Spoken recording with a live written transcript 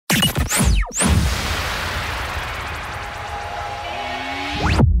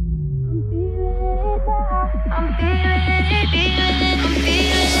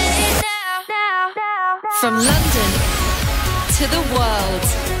the world.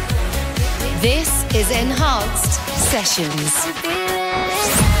 This is Enhanced Sessions.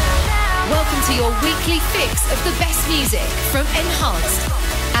 Welcome to your weekly fix of the best music from Enhanced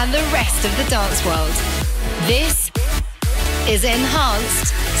and the rest of the dance world. This is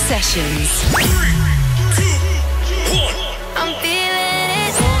Enhanced Sessions. 3, 2, 1. I'm feeling it.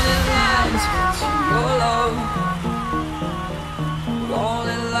 All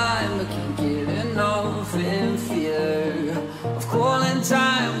in line, but can't get enough in fear of calling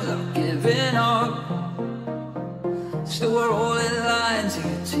time without giving up. Still we're all in line to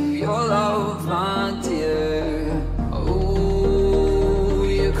get to your love, my dear. Oh,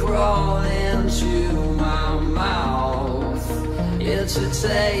 you crawl into my mouth. It's a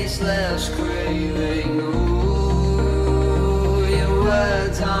tasteless craving. Ooh, your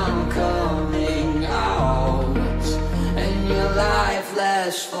words aren't coming out, and your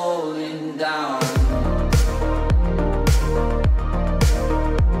lifeless falling down.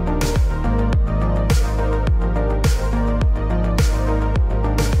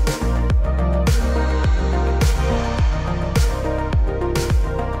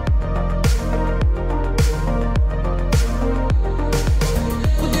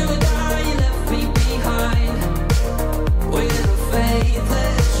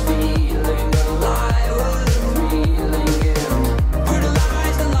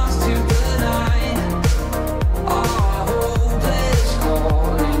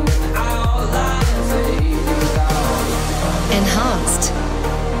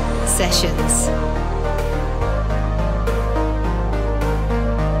 Sessions.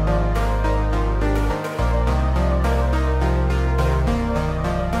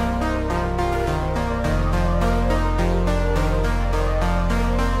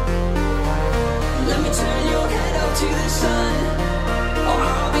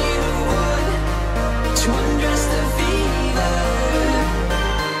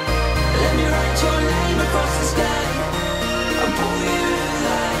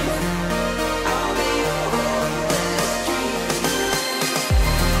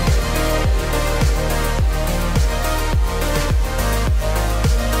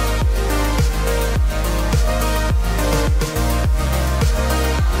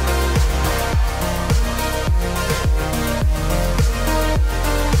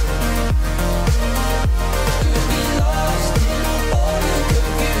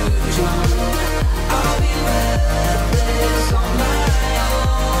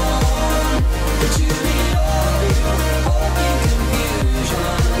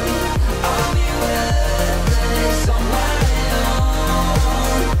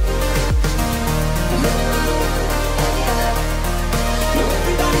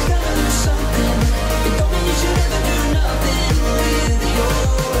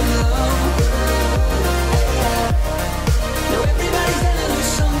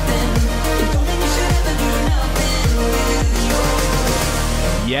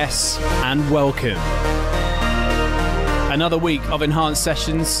 Yes, and welcome. Another week of Enhanced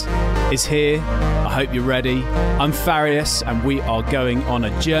Sessions is here. I hope you're ready. I'm Farius, and we are going on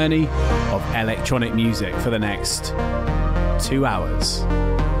a journey of electronic music for the next 2 hours.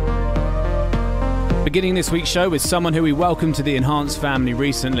 Beginning this week's show with someone who we welcomed to the Enhanced family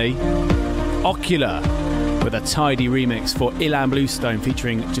recently, OCULA, with a tidy remix for Ilan Bluestone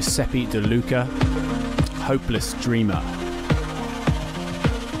featuring Giuseppe de Luca, Hopeless Dreamer.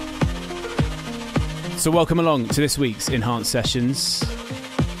 So welcome along to this week's Enhanced Sessions.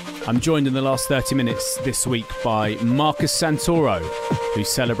 I'm joined in the last 30 minutes this week by Marcus Santoro, who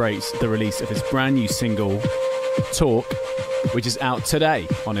celebrates the release of his brand new single, Talk, which is out today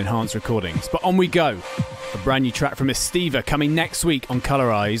on Enhanced Recordings. But on we go. A brand new track from Estiva coming next week on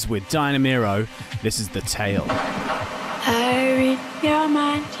Colorize with Miro. This is The Tale. I read your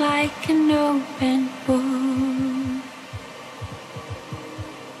mind like an open book,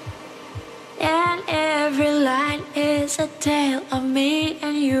 and every line is a tale of me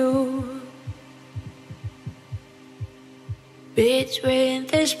and you. Between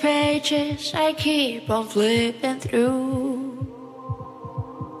these pages I keep on flipping through.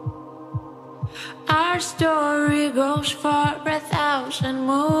 Our story goes for 1,000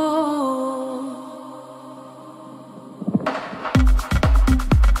 more.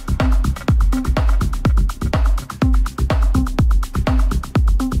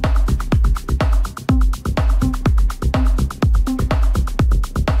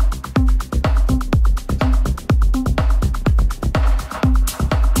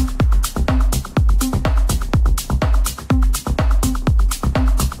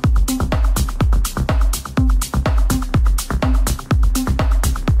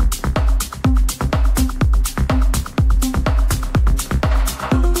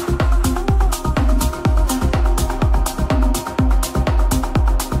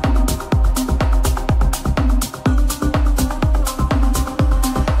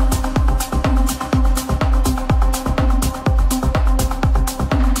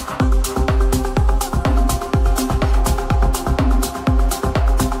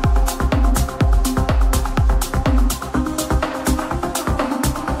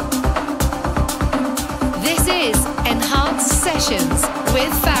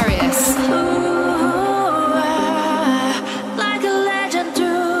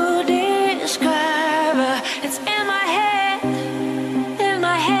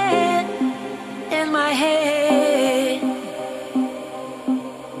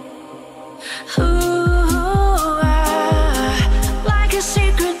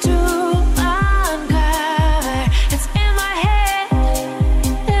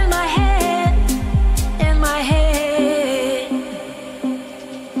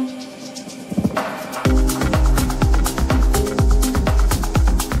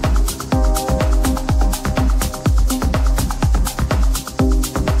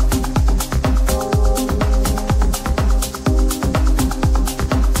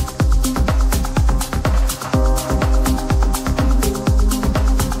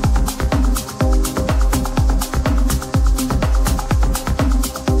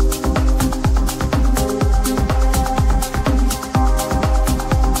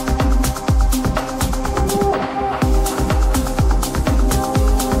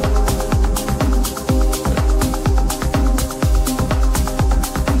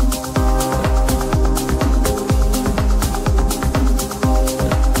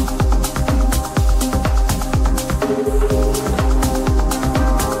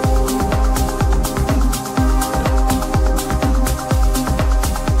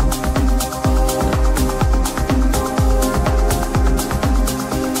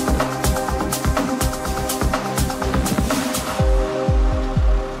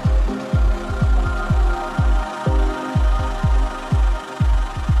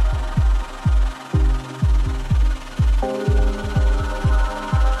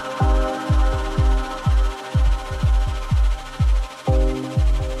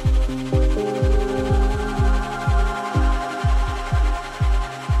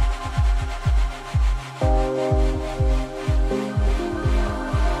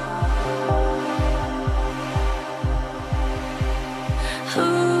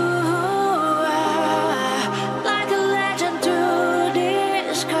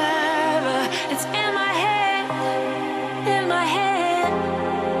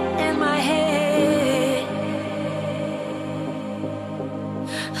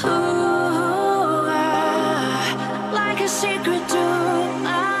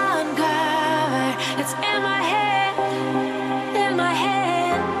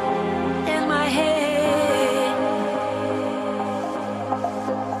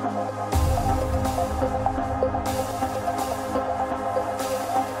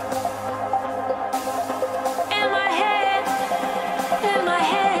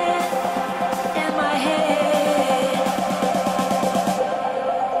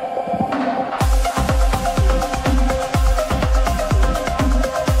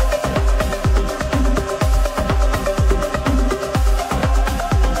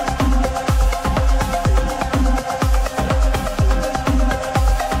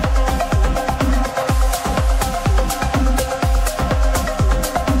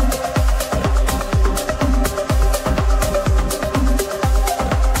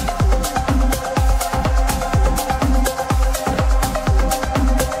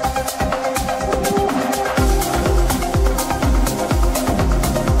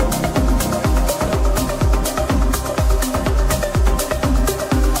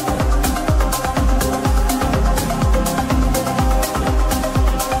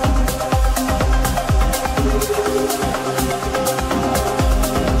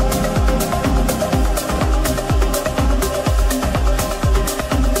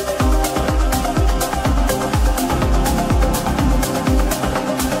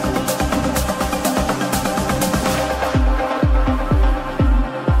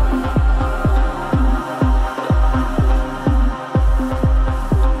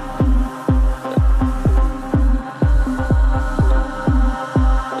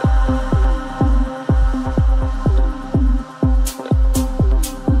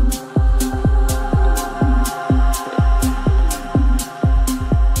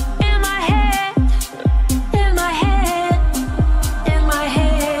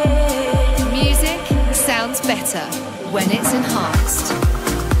 when it's enhanced.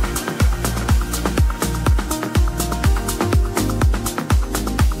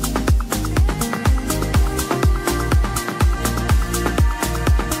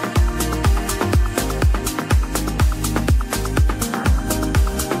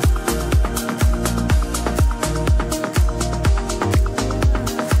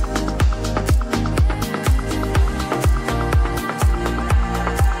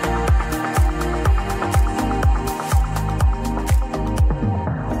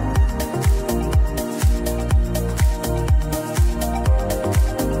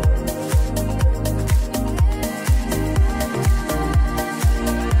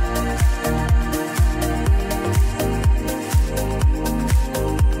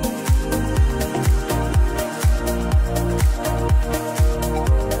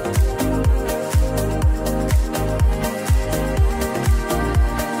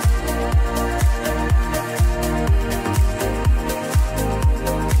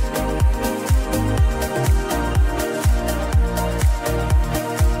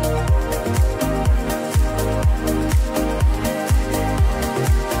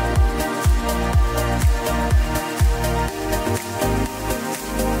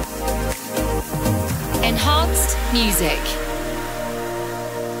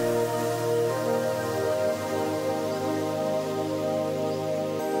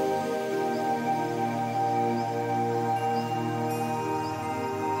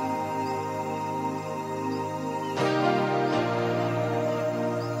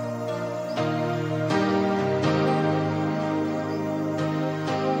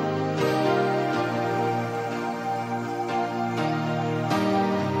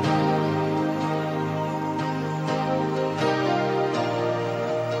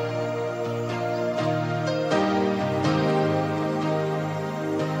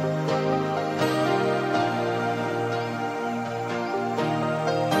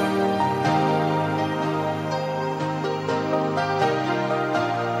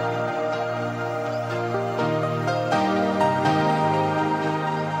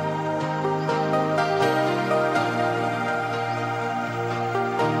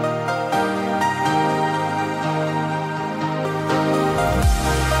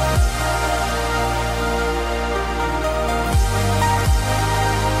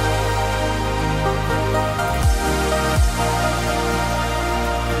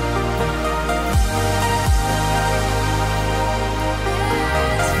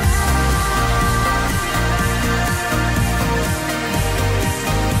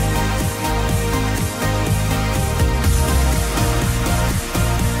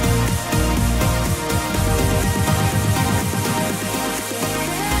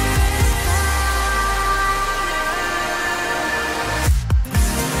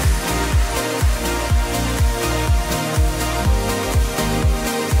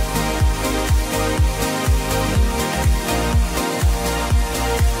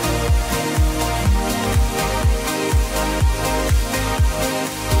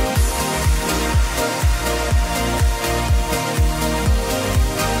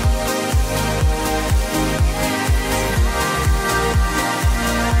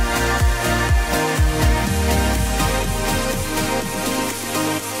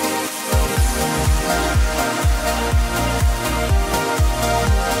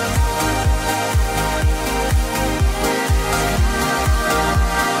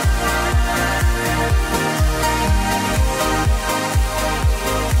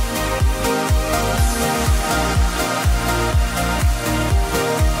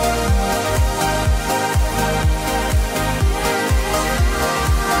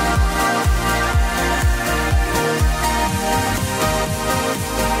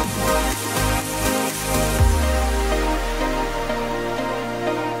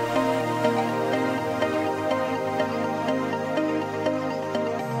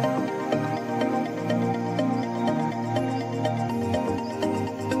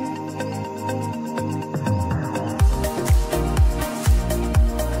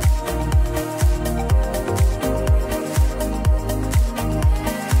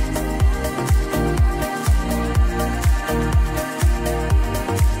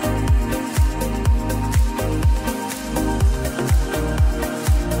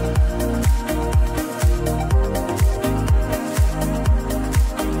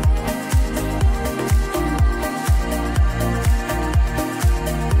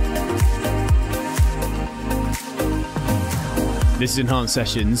 This is Enhanced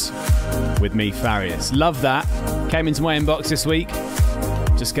Sessions with me, Farius. Love that. Came into my inbox this week.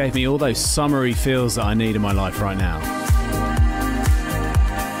 Just gave me all those summery feels that I need in my life right now.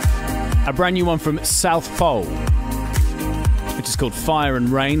 A brand new one from South Pole, which is called Fire and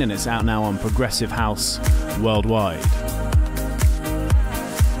Rain, and it's out now on Progressive House Worldwide.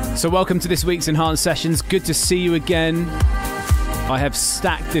 So welcome to this week's Enhanced Sessions. Good to see you again. I have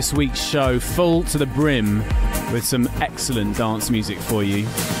stacked this week's show full to the brim with some excellent dance music for you.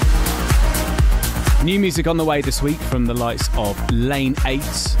 New music on the way this week from the likes of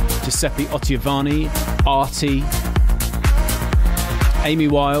Leaneagh, Giuseppe Ottiavani, Artie, Amy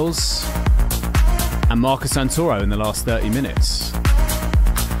Wiles, and Marcus Santoro in the last 30 minutes.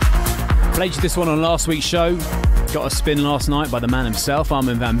 Played you this one on last week's show. Got a spin last night by the man himself,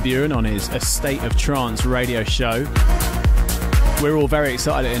 Armin van Buuren, on his A State of Trance radio show. We're all very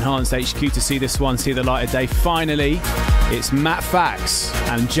excited at Enhanced HQ to see this one see the light of day. Finally, it's Matt Fax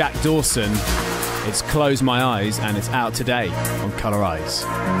and Jack Dawson. It's Close My Eyes, and it's out today on Colorize.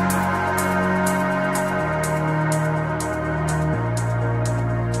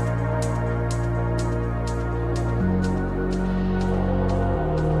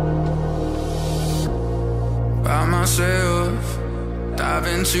 By myself, dive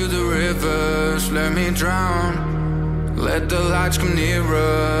into the rivers, let me drown. Let the lights come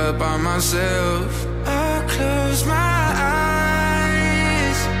nearer. By myself, I close my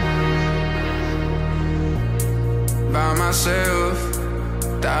eyes. By myself,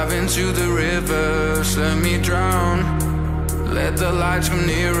 dive into the rivers, let me drown. Let the lights come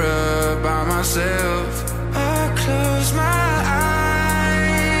nearer. By myself, I close my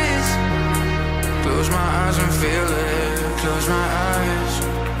eyes. Close my eyes and feel it. Close my eyes.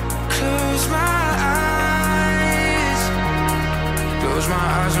 Close my eyes. Close my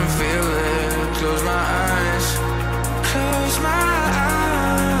eyes and feel it. Close my eyes. Close my eyes.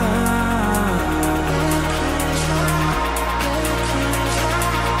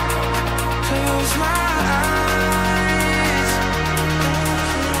 Close my eyes.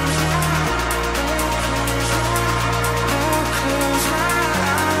 Close my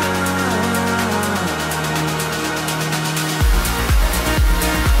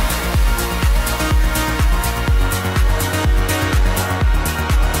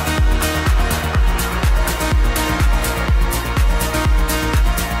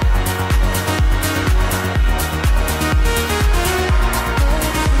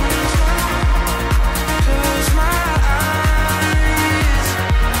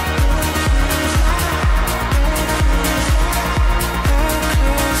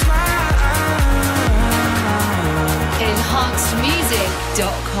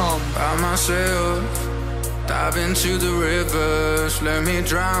By myself, dive into the rivers, let me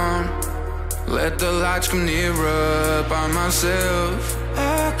drown. Let the lights come nearer. By myself,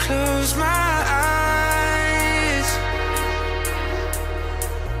 I close my eyes.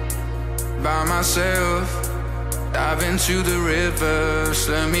 By myself, dive into the rivers,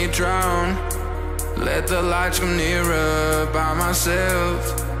 let me drown. Let the lights come nearer. By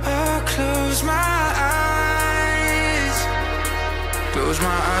myself, I close my eyes. Close my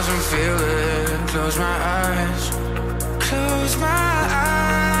eyes and feel it. Close my eyes. Close my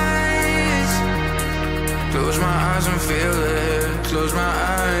eyes. Close my eyes and feel it. Close my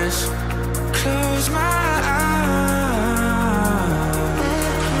eyes. Close my eyes.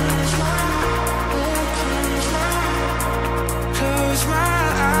 Close my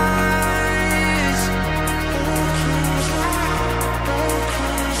eyes.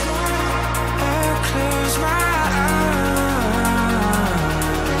 Close my eyes.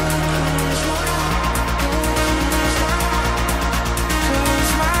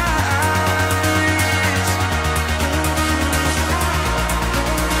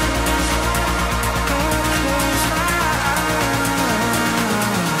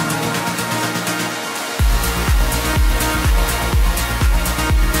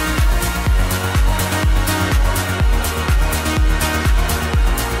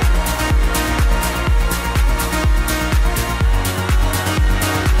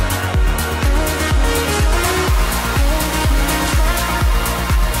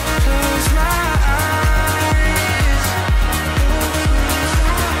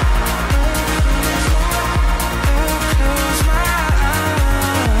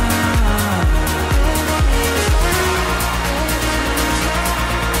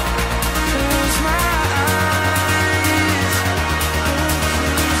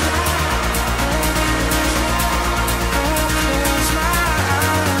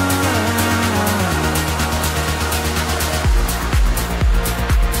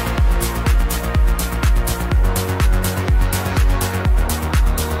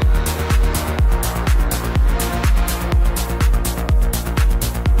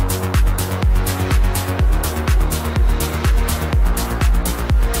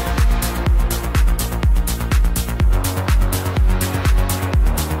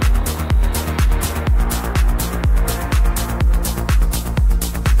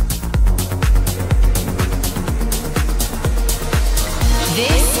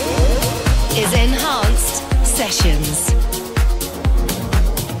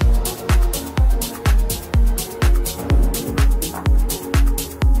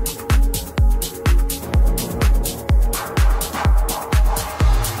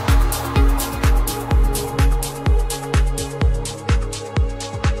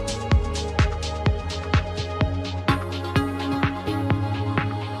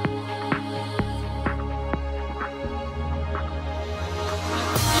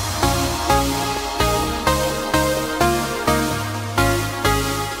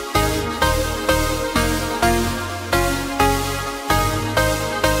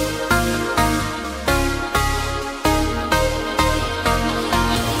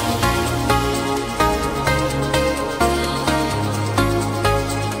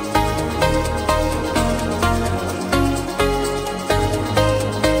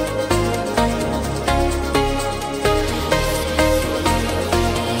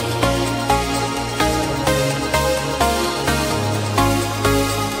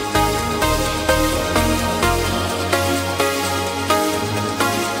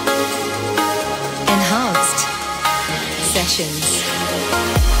 Sessions.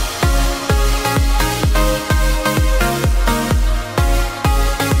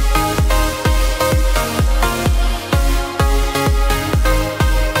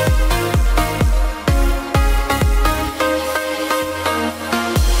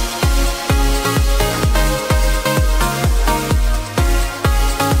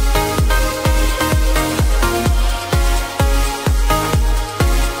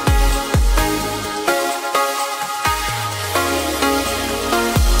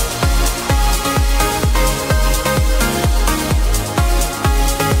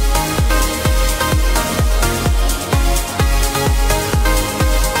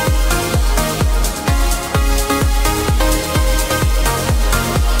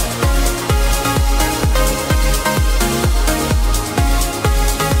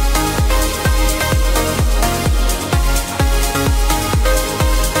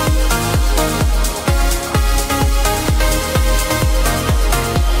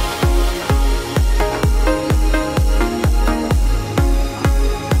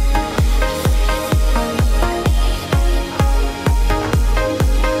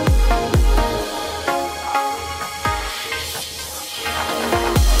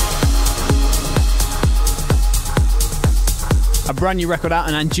 Brand new record out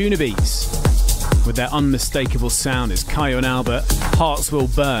on Anjunabeats with their unmistakable sound. It's Kyau and Albert, Hearts Will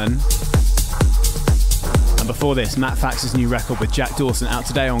Burn. And before this, Matt Fax's new record with Jack Dawson out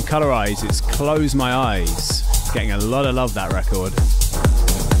today on Colorize. It's Close My Eyes. Getting a lot of love, that record.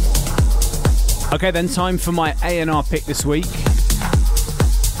 Okay, then time for my A&R pick this week.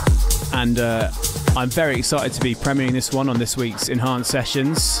 And I'm very excited to be premiering this one on this week's Enhanced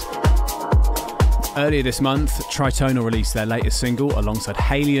Sessions. Earlier this month, Tritonal released their latest single alongside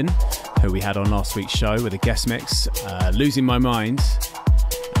HALIENE, who we had on last week's show with a guest mix, Losing My Mind.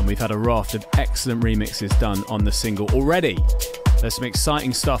 And we've had a raft of excellent remixes done on the single already. There's some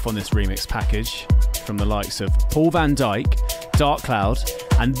exciting stuff on this remix package from the likes of Paul Van Dyke, Dark Cloud,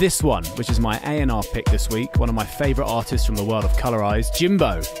 and this one, which is my A&R pick this week, one of my favourite artists from the world of Colorize,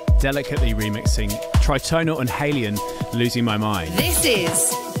 djimboh, delicately remixing Tritonal and HALIENE, Losing My Mind. This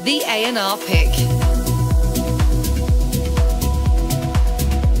is the A&R pick.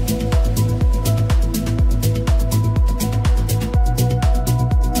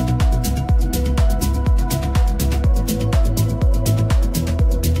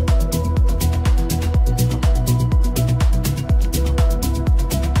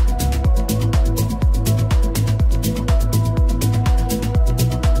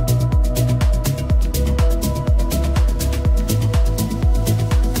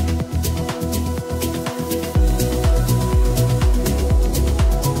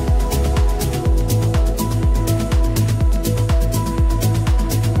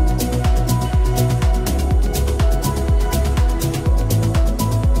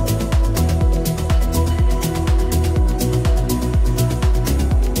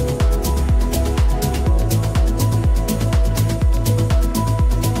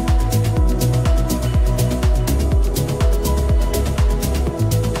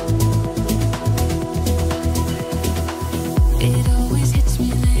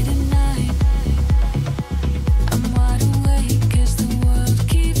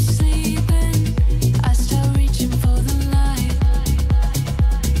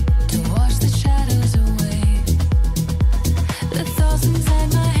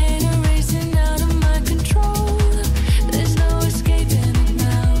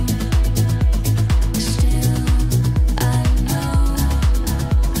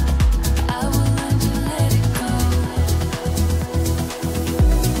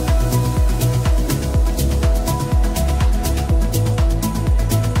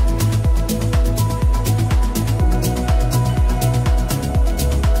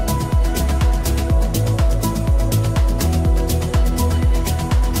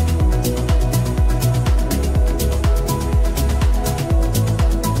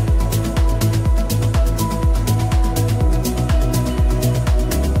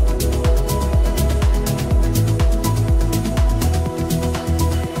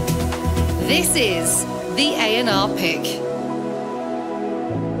 This is the A&R pick.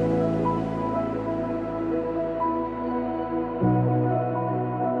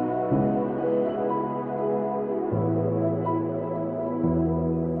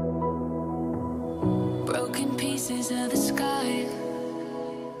 Broken pieces of the sky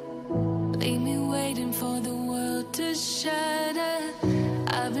leave me waiting for the world to shatter.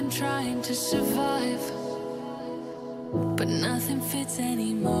 I've been trying to survive, but nothing fits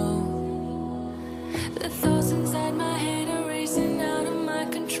anymore. The thoughts inside my head are racing out of my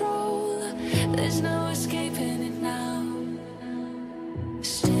control. There's no escaping it now.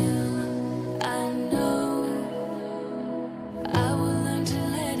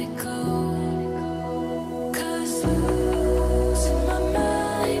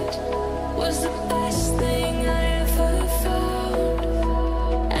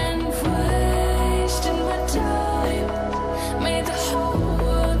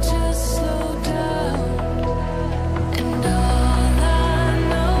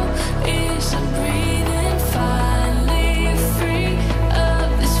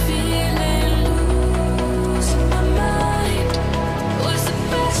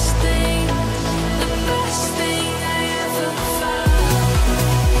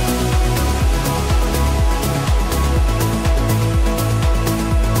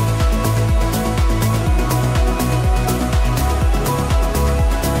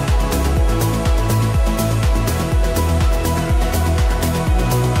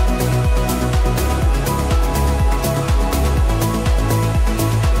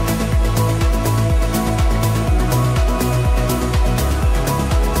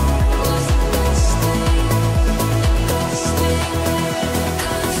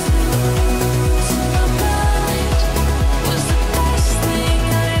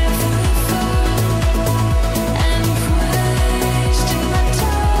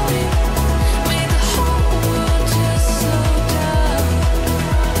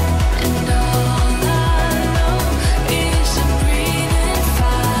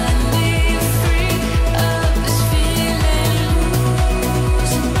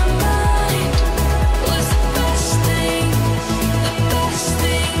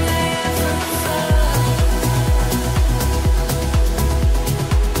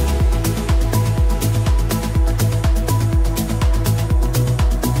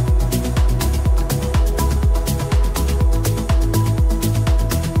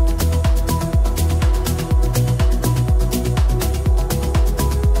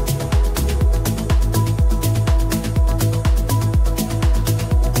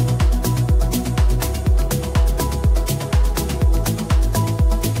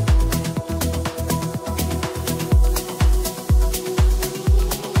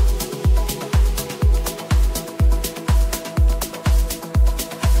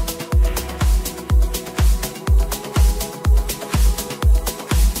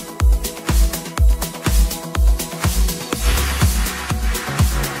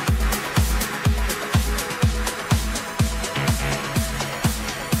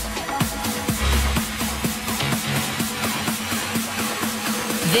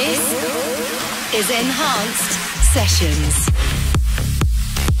 This is Enhanced Sessions.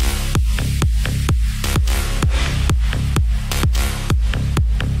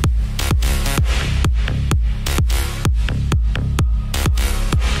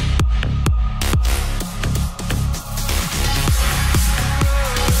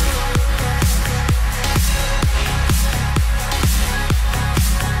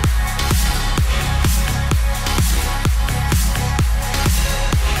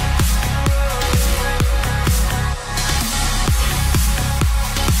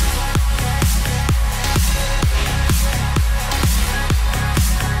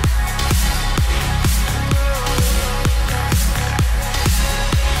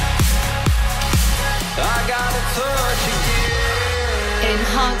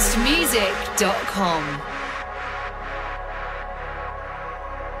 enhancedmusic.com.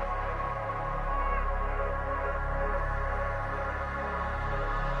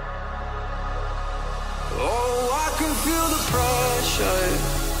 Oh, I can feel the pressure,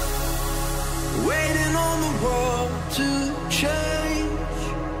 waiting on the world to change.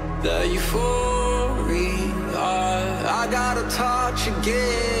 The euphoria, I gotta touch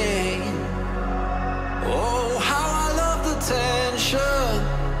again. Oh, how I love the tension.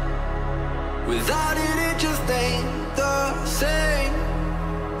 Without it, it just ain't the same.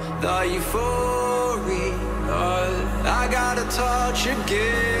 The euphoria, I gotta touch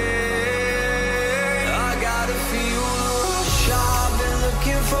again. I gotta feel the rush I've been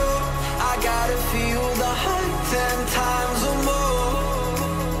looking for. I gotta feel the high 10 times or more.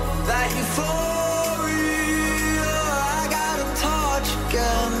 That euphoria, I gotta touch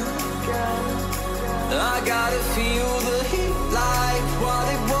again. I gotta feel the heat like what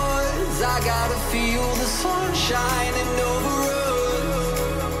it was. I gotta feel the sun shining over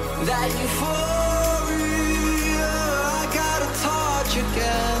us. That euphoria, I gotta touch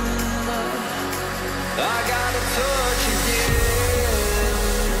again. I gotta touch again.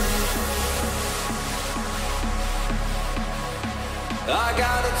 I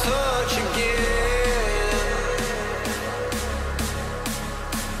gotta touch again.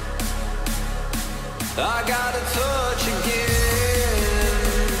 I gotta touch again.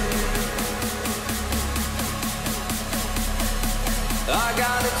 I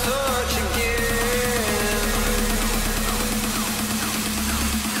gotta touch again.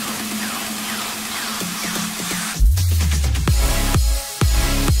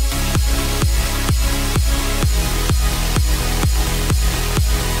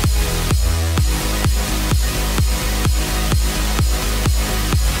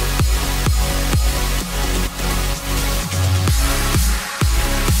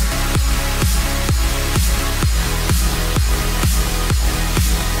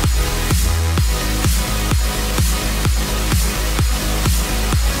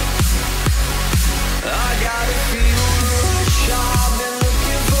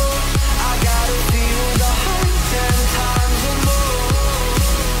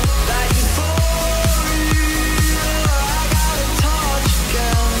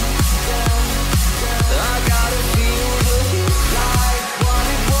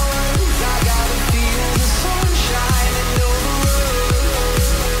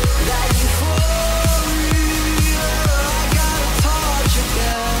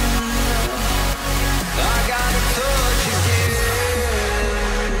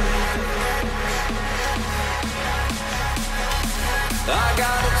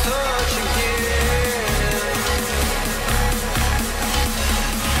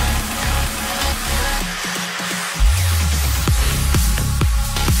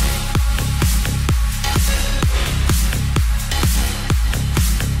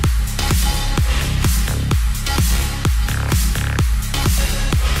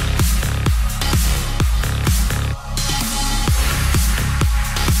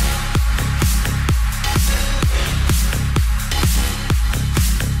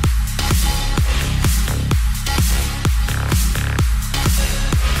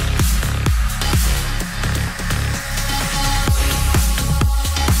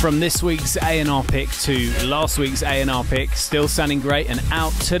 From this week's A&R pick to last week's A&R pick, still sounding great and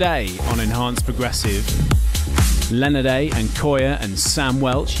out today on Enhanced Progressive. Leonard and Koyah and Sam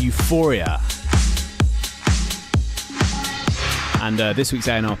Welch, Euphoria. And this week's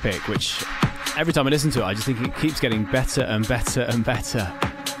A&R pick, which every time I listen to it, I just think it keeps getting better and better and better.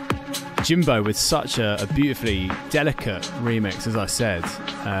 Djimboh with such a beautifully delicate remix, as I said,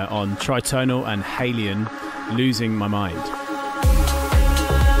 on Tritonal and HALIENE, Losing My Mind.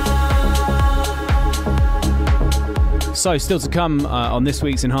 So, still to come on this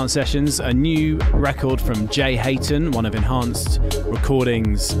week's Enhanced Sessions, a new record from Hayton, one of Enhanced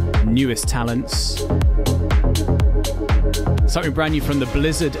Recordings' newest talents. Something brand new from the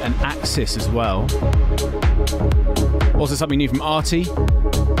Blizzard and Axis as well. Also something new from Artie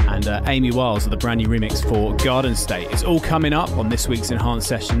and Amy Wiles with a brand new remix for Garden State. It's all coming up on this week's Enhanced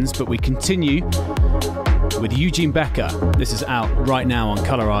Sessions, but we continue with Eugene Becker. This is out right now on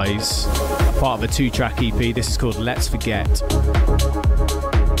Colorize, part of a 2-track EP. This is called Let's Forget.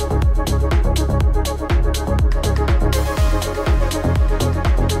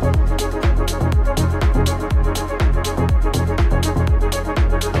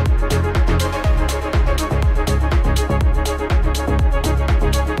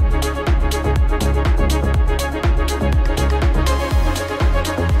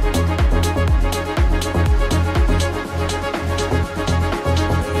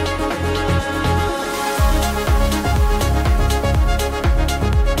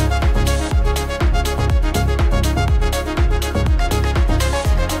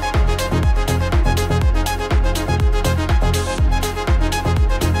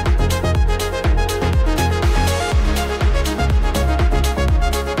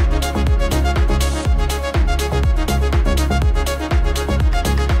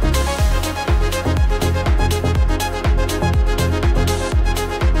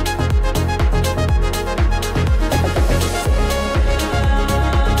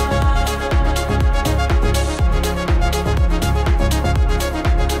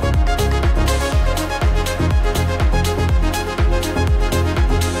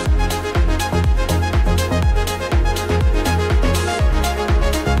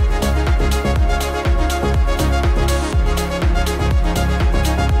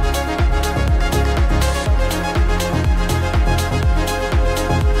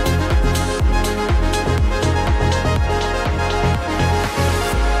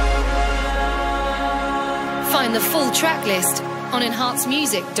 Find the full track list on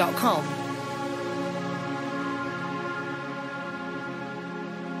enhancedmusic.com.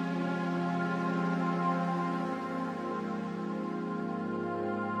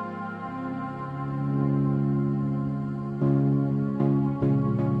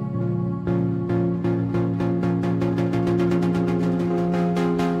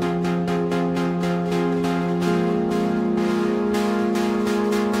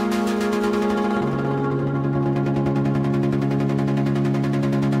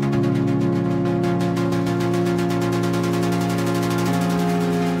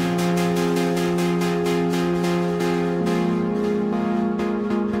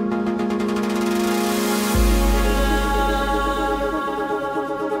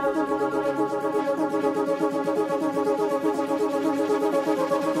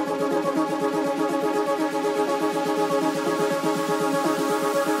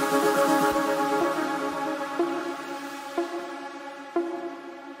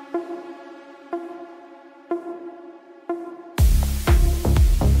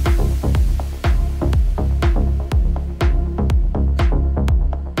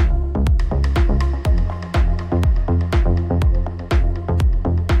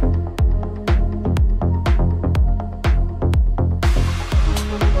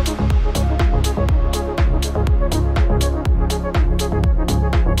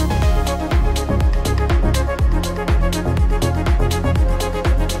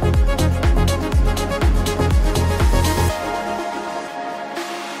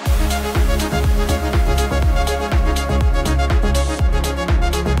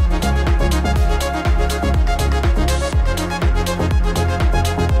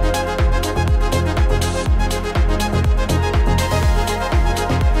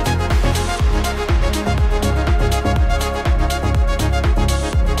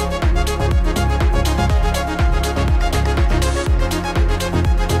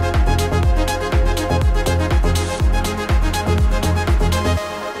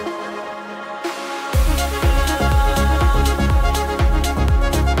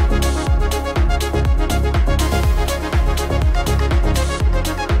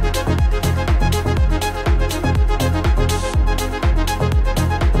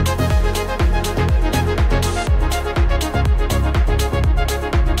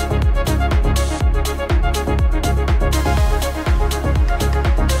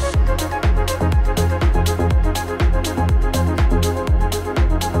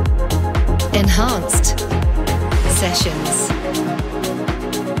 Enhanced Sessions.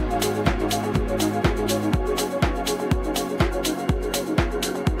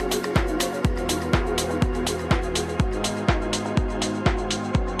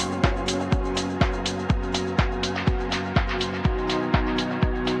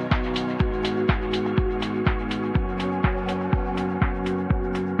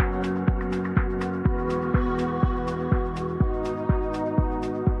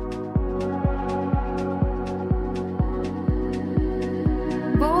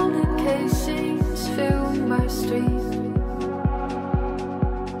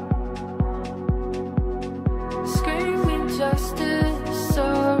 justice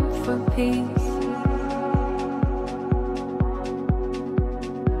or for peace.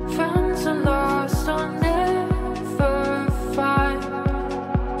 Friends are lost, I'll never find.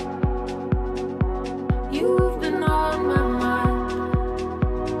 You've been on my mind.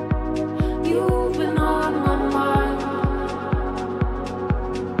 You've been on my mind.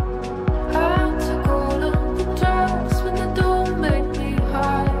 I took all of the drugs, but they don't make me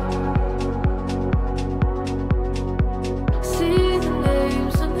high. See the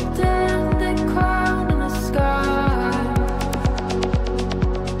names of the dead, they call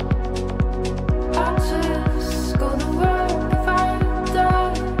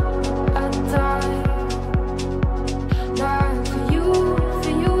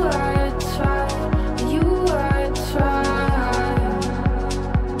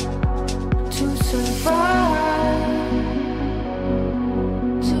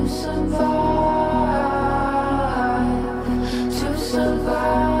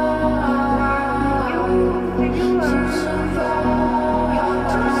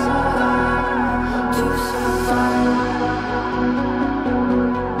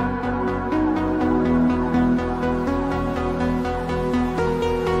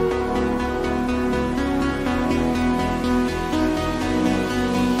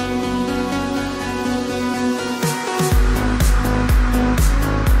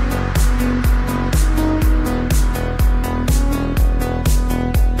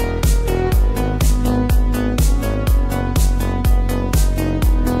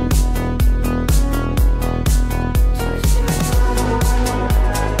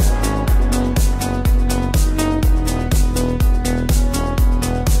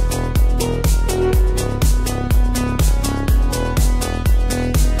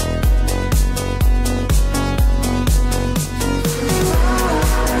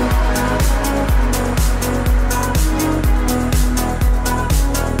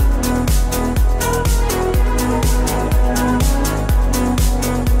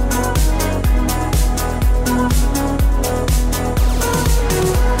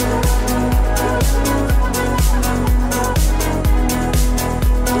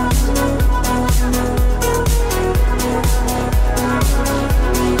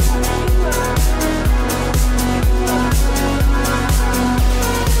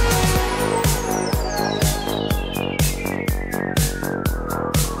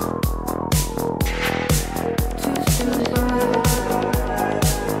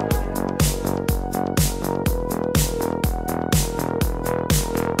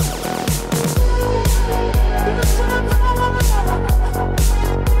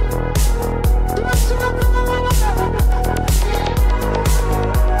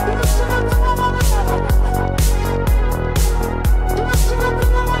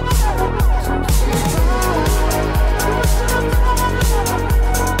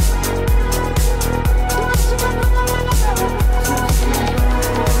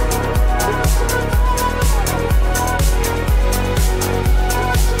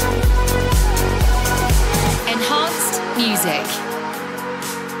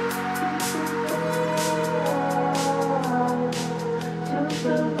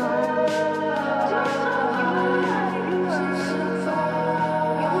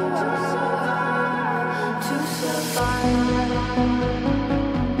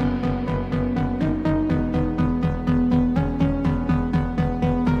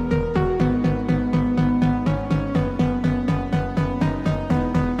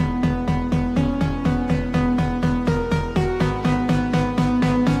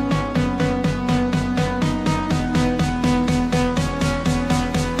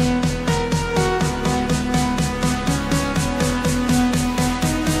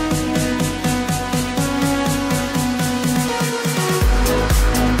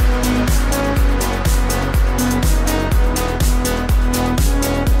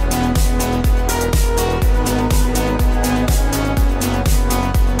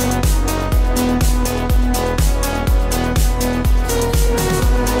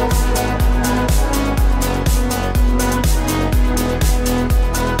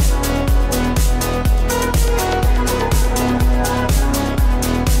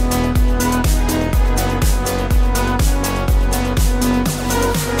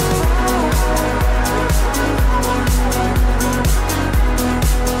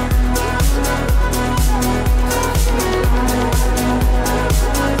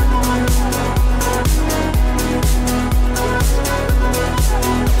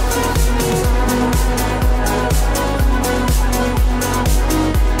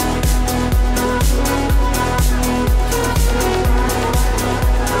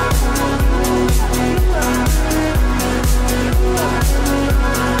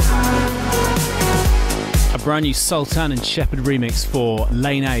brand new Sultan and Shepard remix for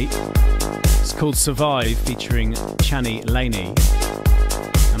Leaneagh. It's called Survive, featuring Channy,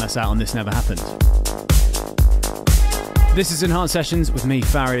 Leaneagh, and that's out on This Never Happened. This is Enhanced Sessions with me,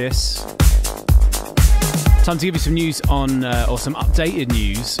 Farius. Time to give you some news on, or some updated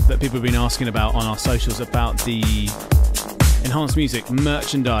news that people have been asking about on our socials about the Enhanced Music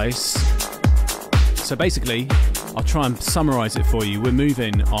merchandise. So basically, I'll try and summarise it for you. We're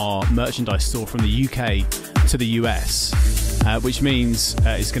moving our merchandise store from the UK to the US, which means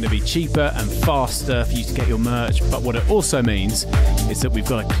it's going to be cheaper and faster for you to get your merch. But what it also means is that we've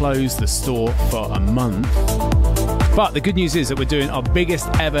got to close the store for a month. But the good news is that we're doing our biggest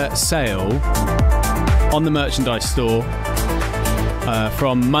ever sale on the merchandise store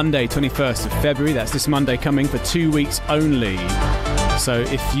from Monday 21st of February. That's this Monday coming, for 2 weeks only. So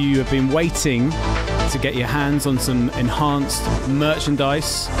if you have been waiting to get your hands on some enhanced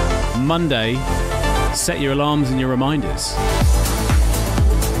merchandise, Monday, set your alarms and your reminders.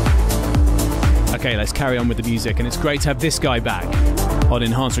 Okay, let's carry on with the music, and it's great to have this guy back on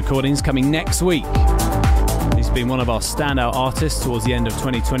Enhanced Recordings coming next week. He's been one of our standout artists towards the end of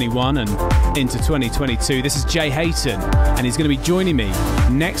 2021 and into 2022. This is Hayton, and he's going to be joining me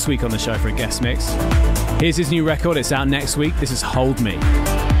next week on the show for a guest mix. Here's his new record. It's out next week. This is Hold Me.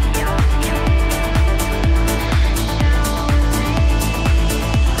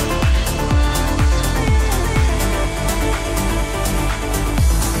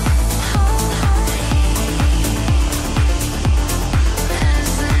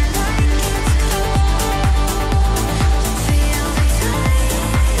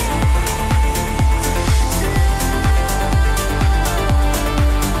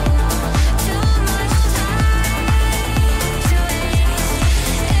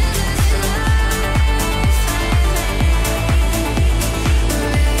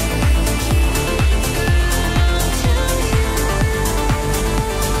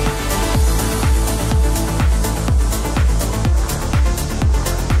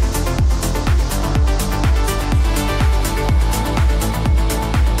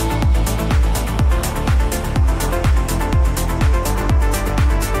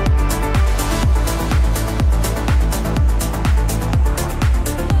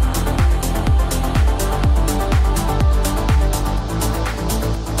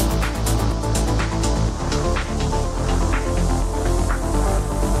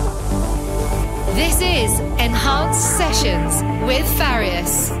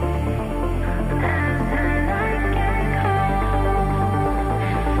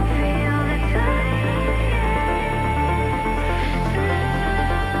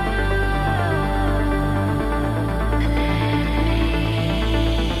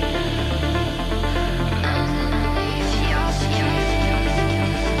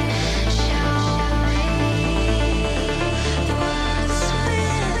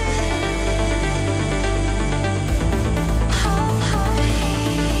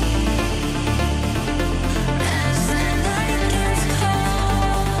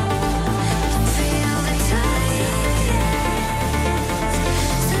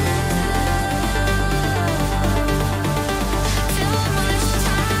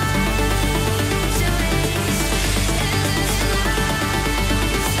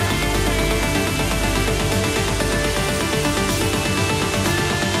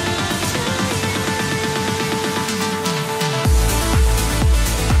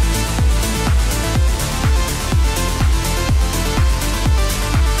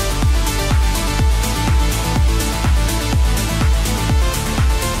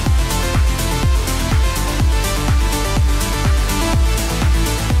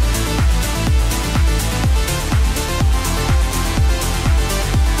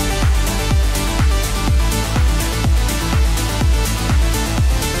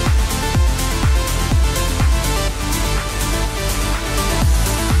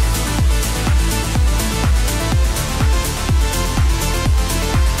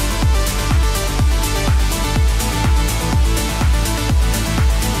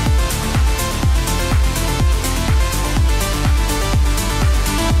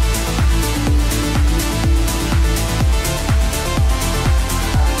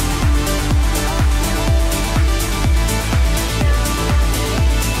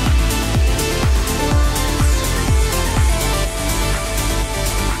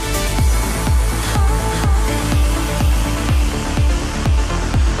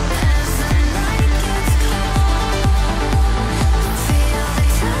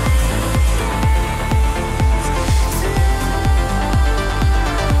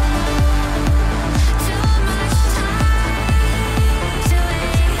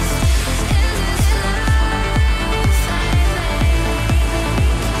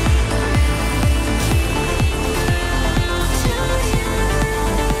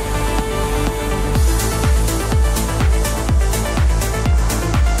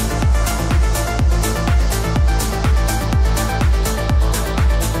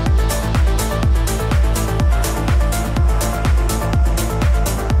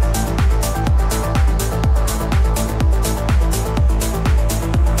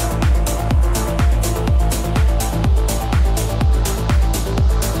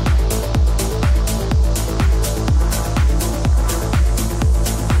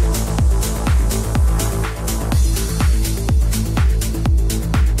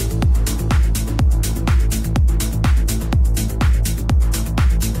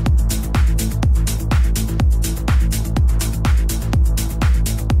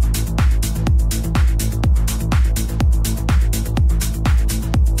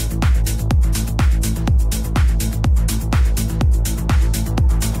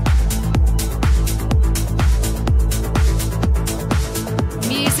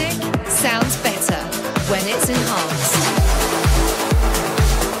 when it's enhanced.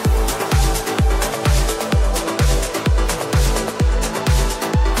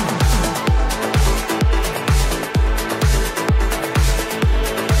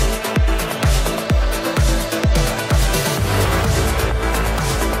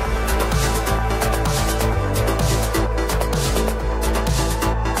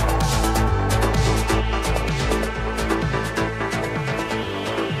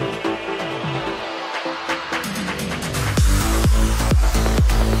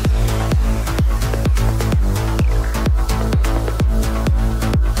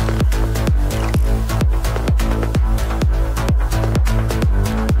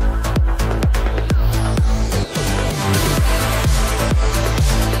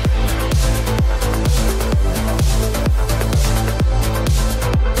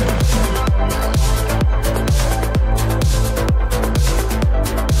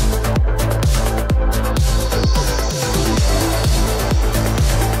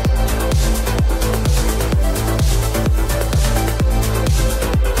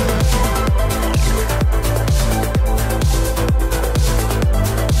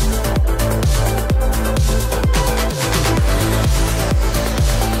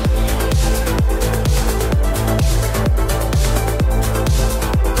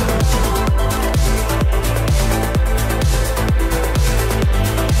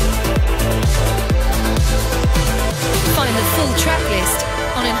 Tracklist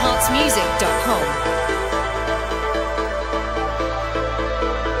on enhancedmusic.com.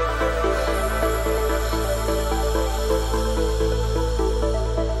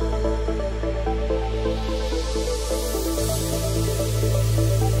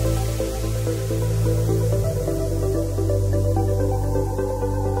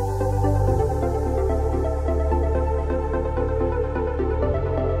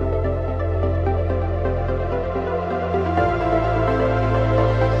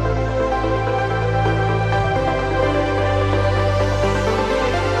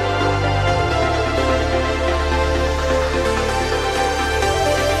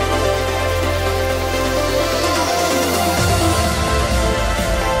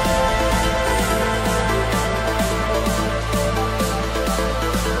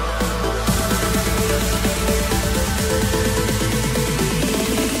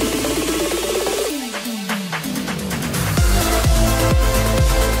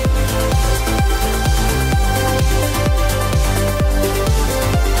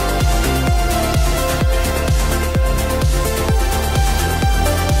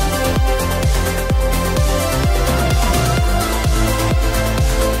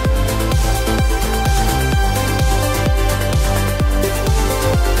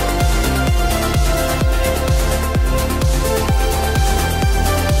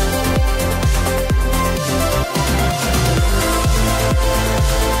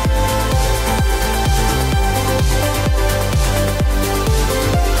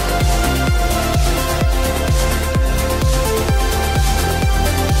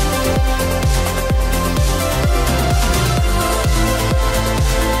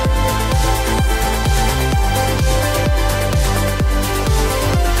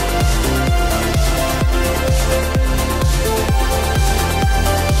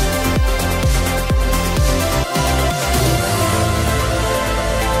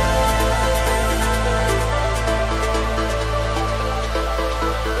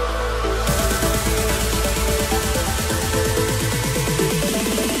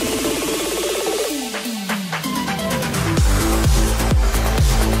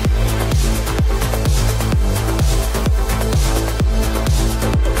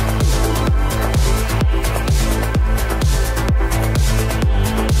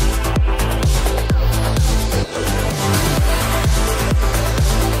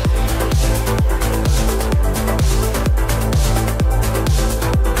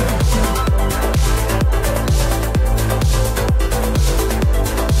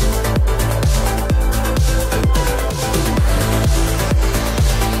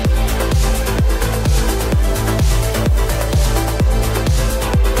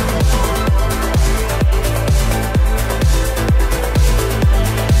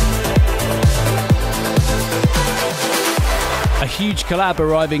 Huge collab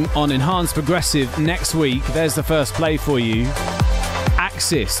arriving on Enhanced Progressive next week. There's the first play for you.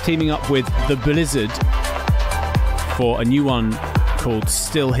 Axis teaming up with The Blizzard for a new one called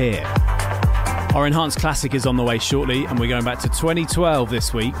Still Here. Our Enhanced Classic is on the way shortly, and we're going back to 2012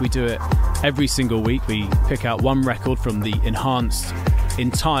 this week. We do it every single week. We pick out one record from the Enhanced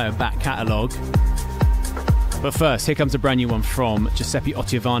entire back catalogue But first, here comes a brand new one from Giuseppe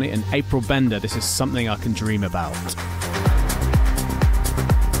Ottaviani and April Bender. This is Something I Can Dream About.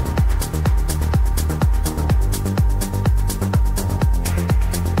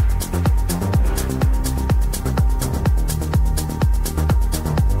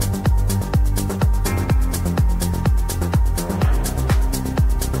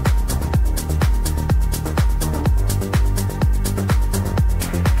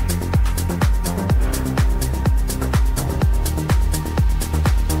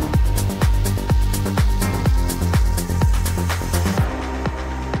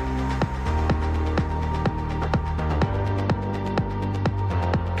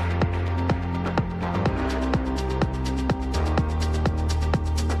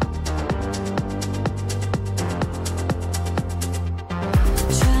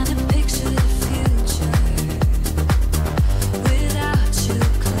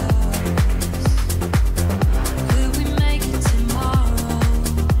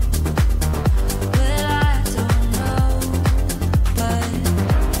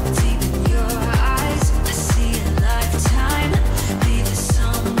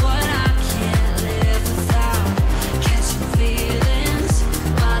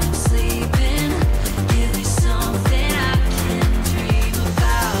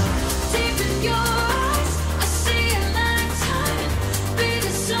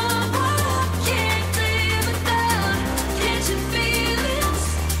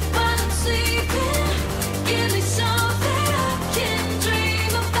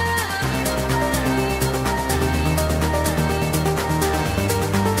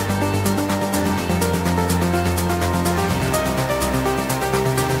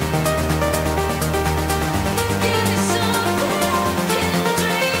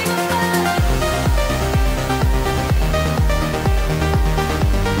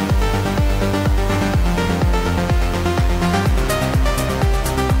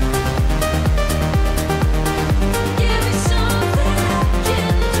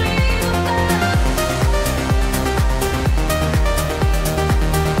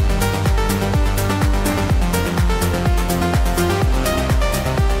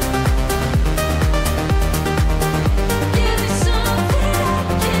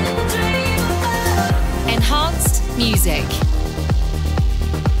 music.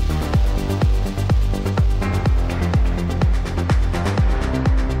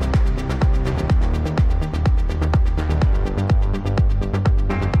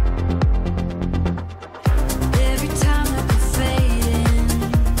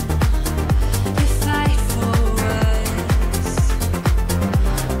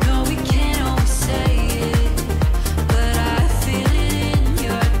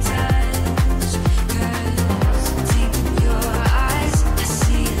 Your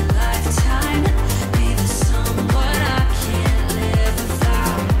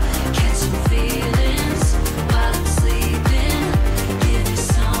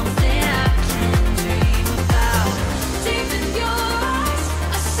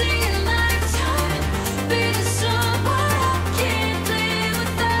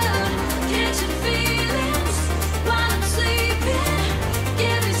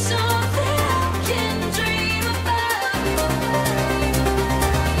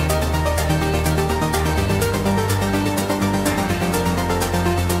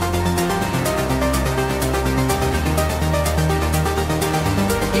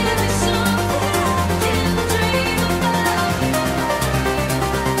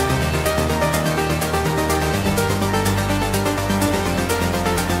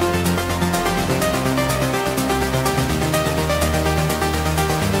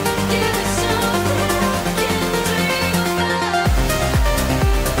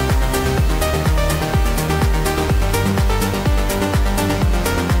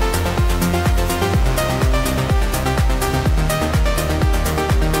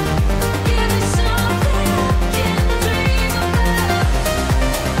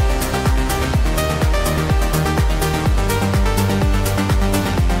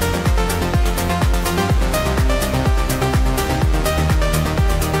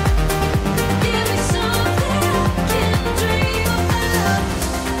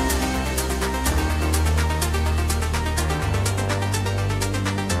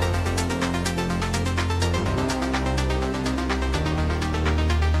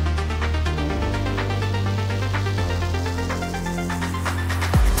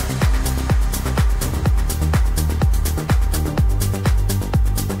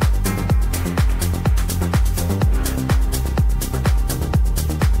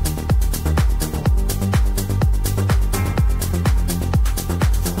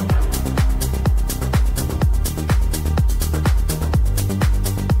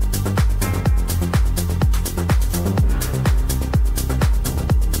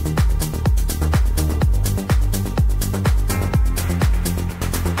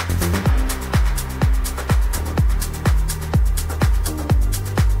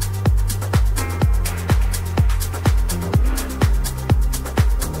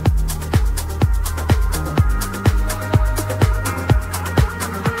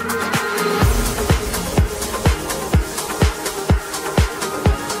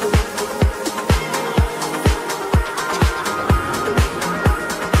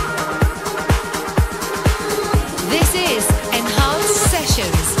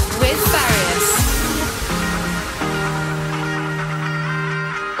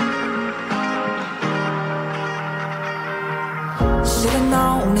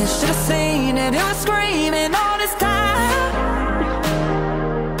You should have seen it, it was screaming all this time.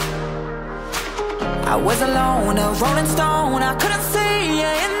 I was alone, a rolling stone, I couldn't see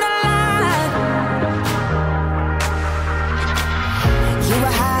you in the light. You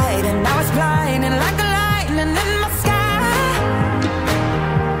were hiding, I was blinding like a lightning in my sky.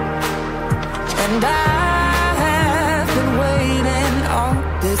 And I have been waiting all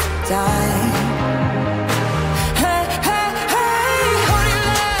this time.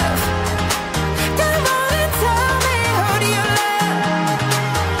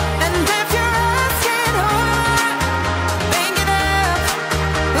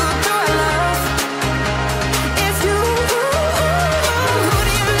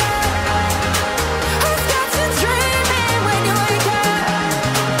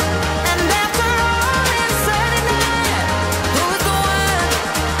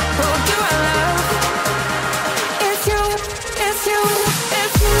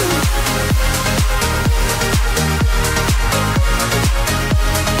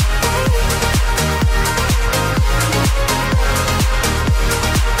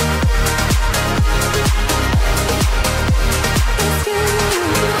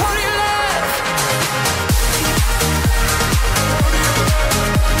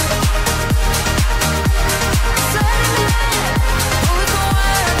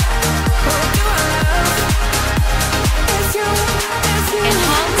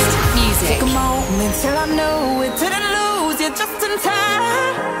 Till I knew it, didn't lose you just in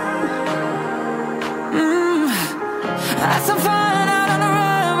time. Had some fun out on the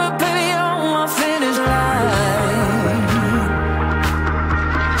run, but baby, you're on my finish line.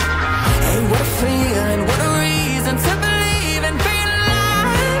 Hey, what a feeling, what a reason to believe in being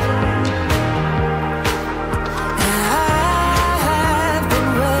alive. I've been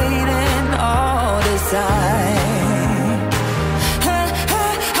waiting all this time.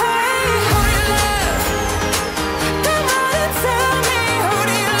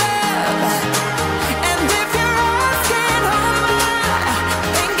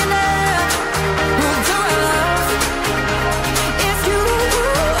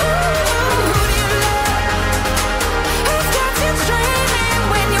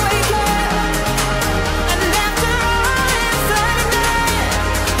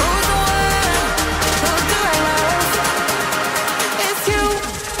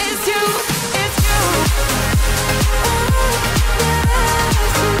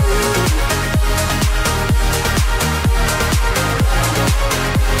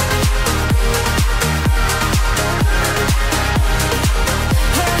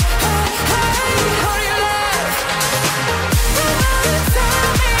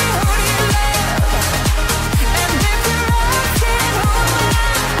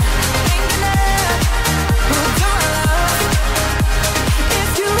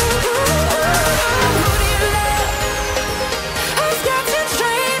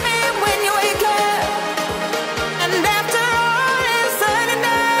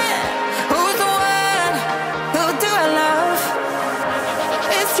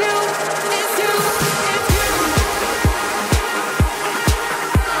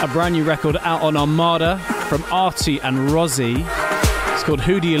 Brand new record out on Armada from Artie and Rozzy. It's called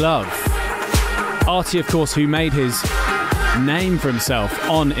Who Do You Love? Artie, of course, who made his name for himself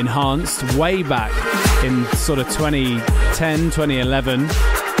on Enhanced way back in sort of 2010, 2011.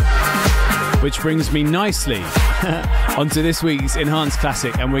 Which brings me nicely onto this week's Enhanced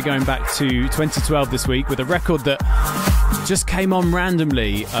Classic, and we're going back to 2012 this week with a record that just came on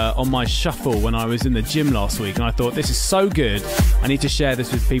randomly on my shuffle when I was in the gym last week, and I thought, this is so good, I need to share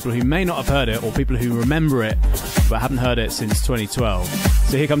this with people who may not have heard it or people who remember it but haven't heard it since 2012.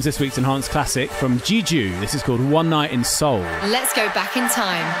 So here comes this week's Enhanced Classic from Giju. This is called One Night in Seoul. Let's go back in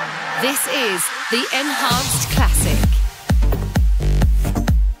time. This is the Enhanced Classic.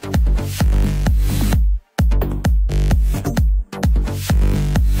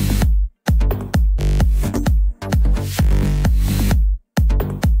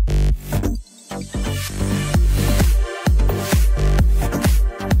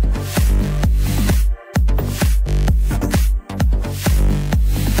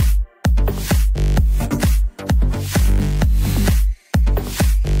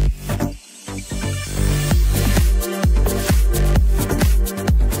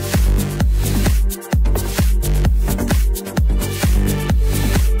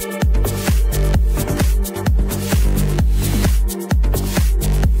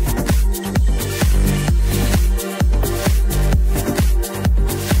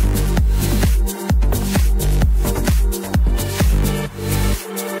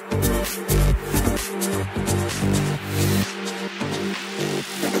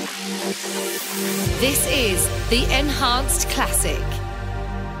 This is the Enhanced Classic.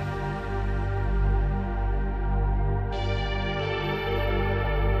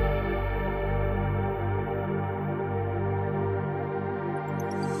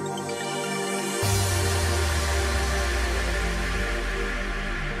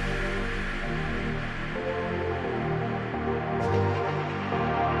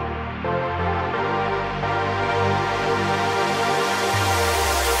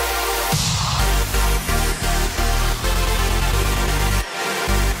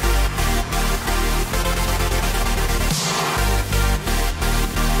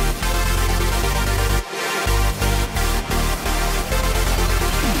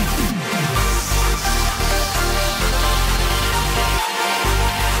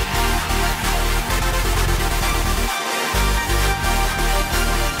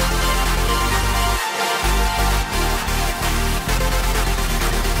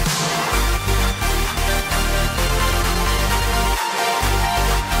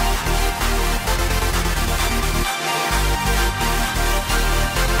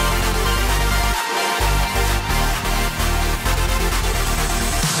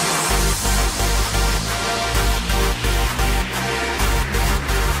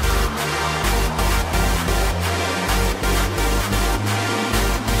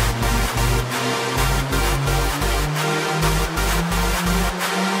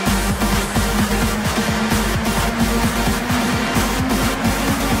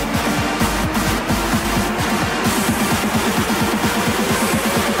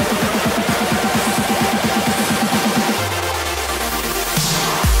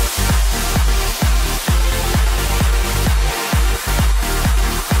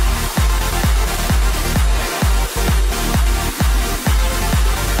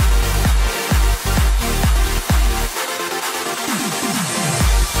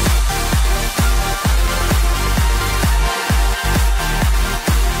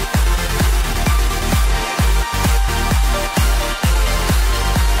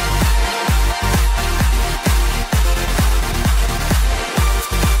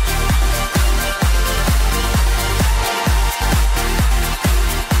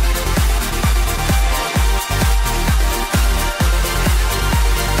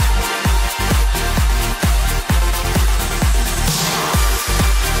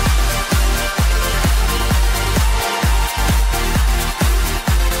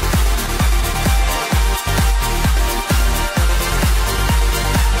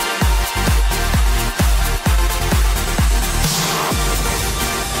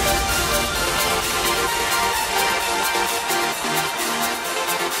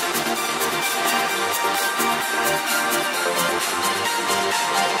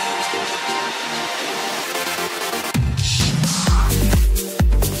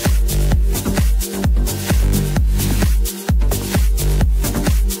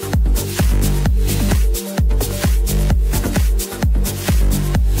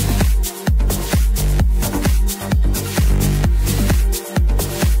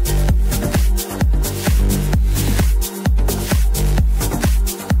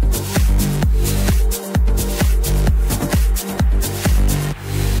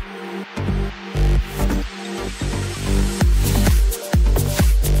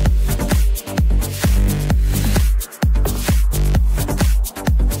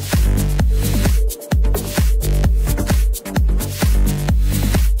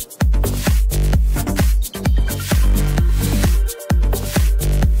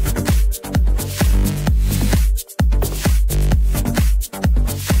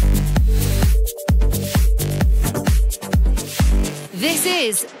 This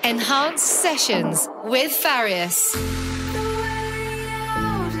is Enhanced Sessions with Farius.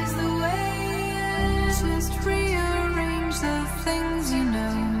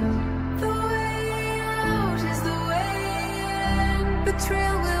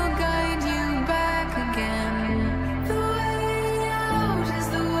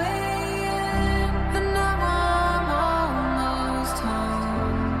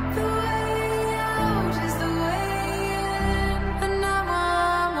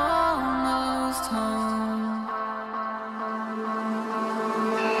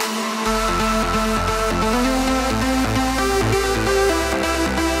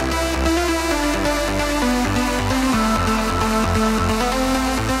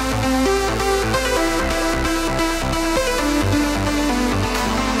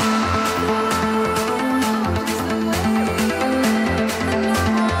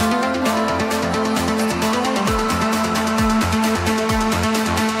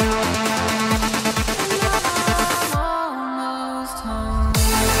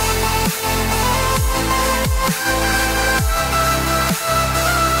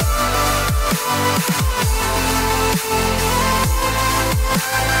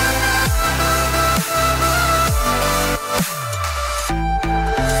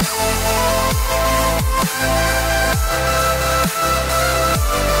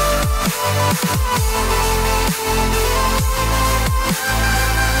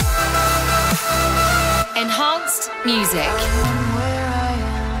 music. I'm where I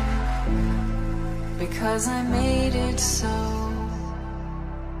am because I made it so.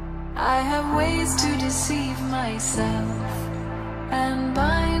 I have ways to deceive myself and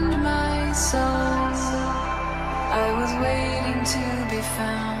bind my soul. I was waiting to be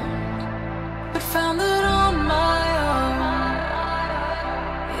found, but found that on my own.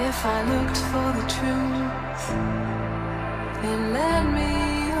 If I looked for the truth, it led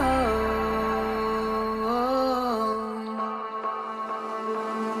me home.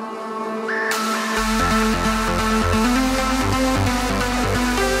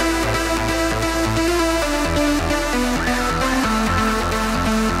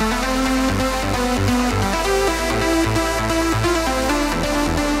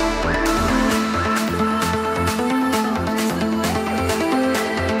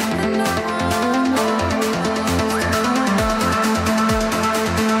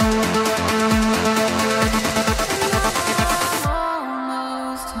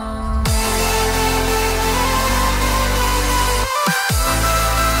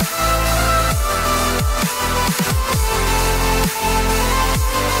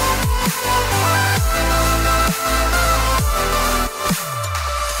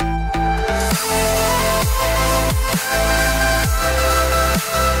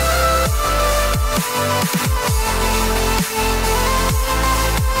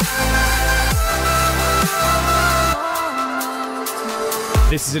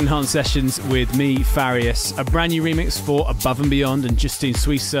 This is Enhanced Sessions with me, Farius. A brand new remix for Above and Beyond and Justine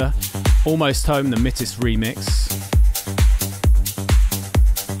Suissa. Almost Home, the Mittis remix.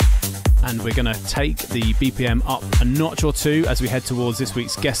 And we're going to take the BPM up a notch or two as we head towards this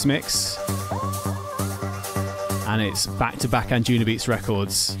week's guest mix. And it's back-to-back Anjunabeats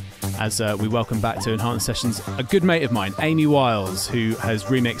records as we welcome back to Enhanced Sessions a good mate of mine, Amy Wiles, who has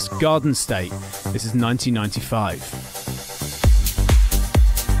remixed Garden State. This is 1995.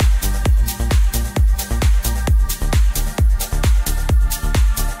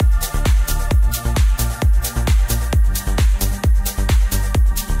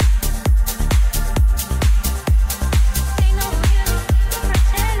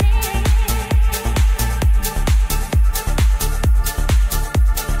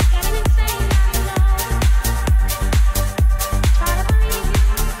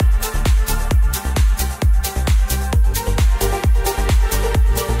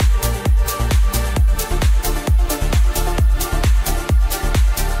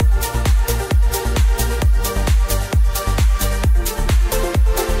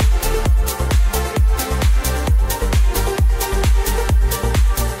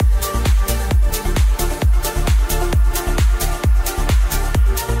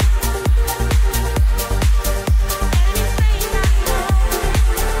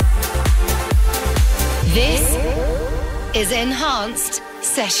 is Enhanced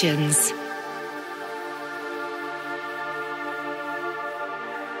Sessions.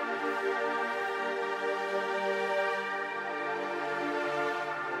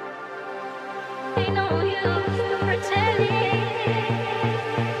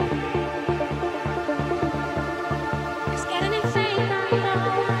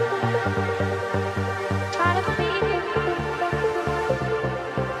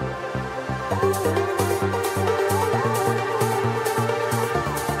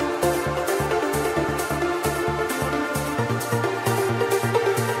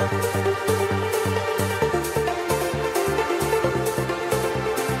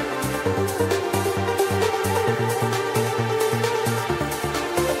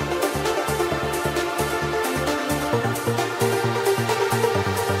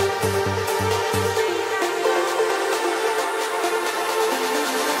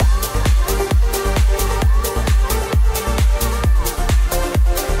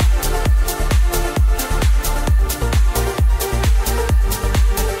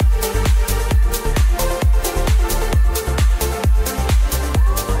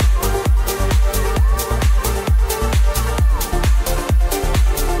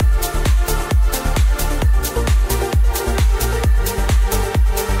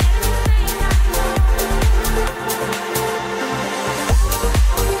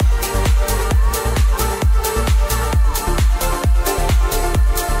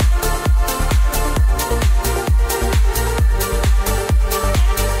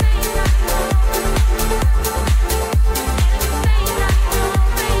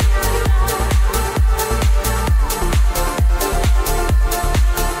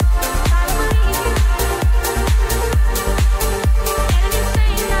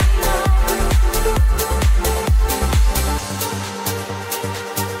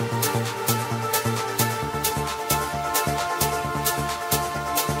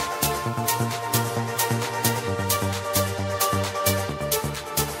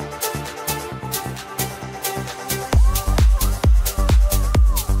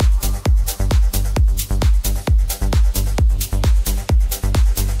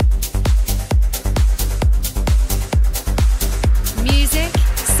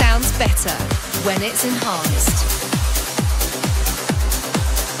 It's Enhanced.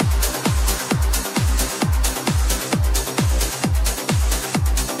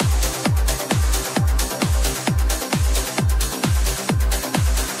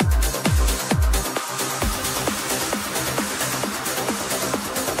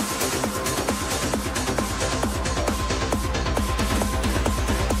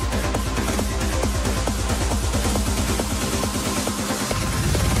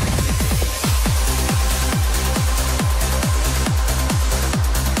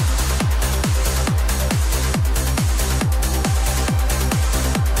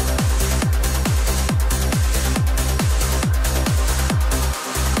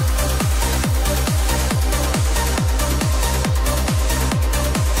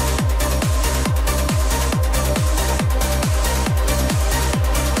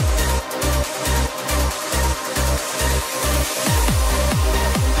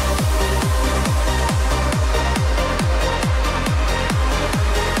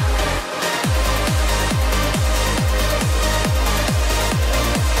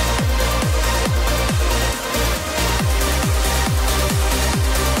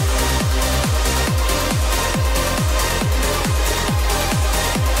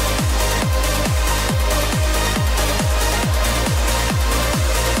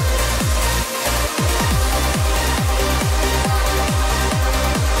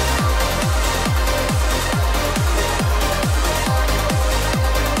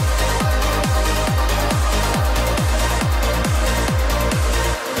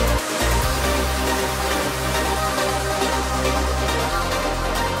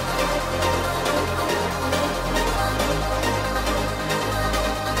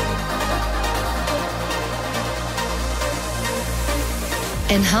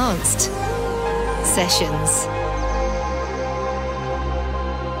 Enhanced Sessions.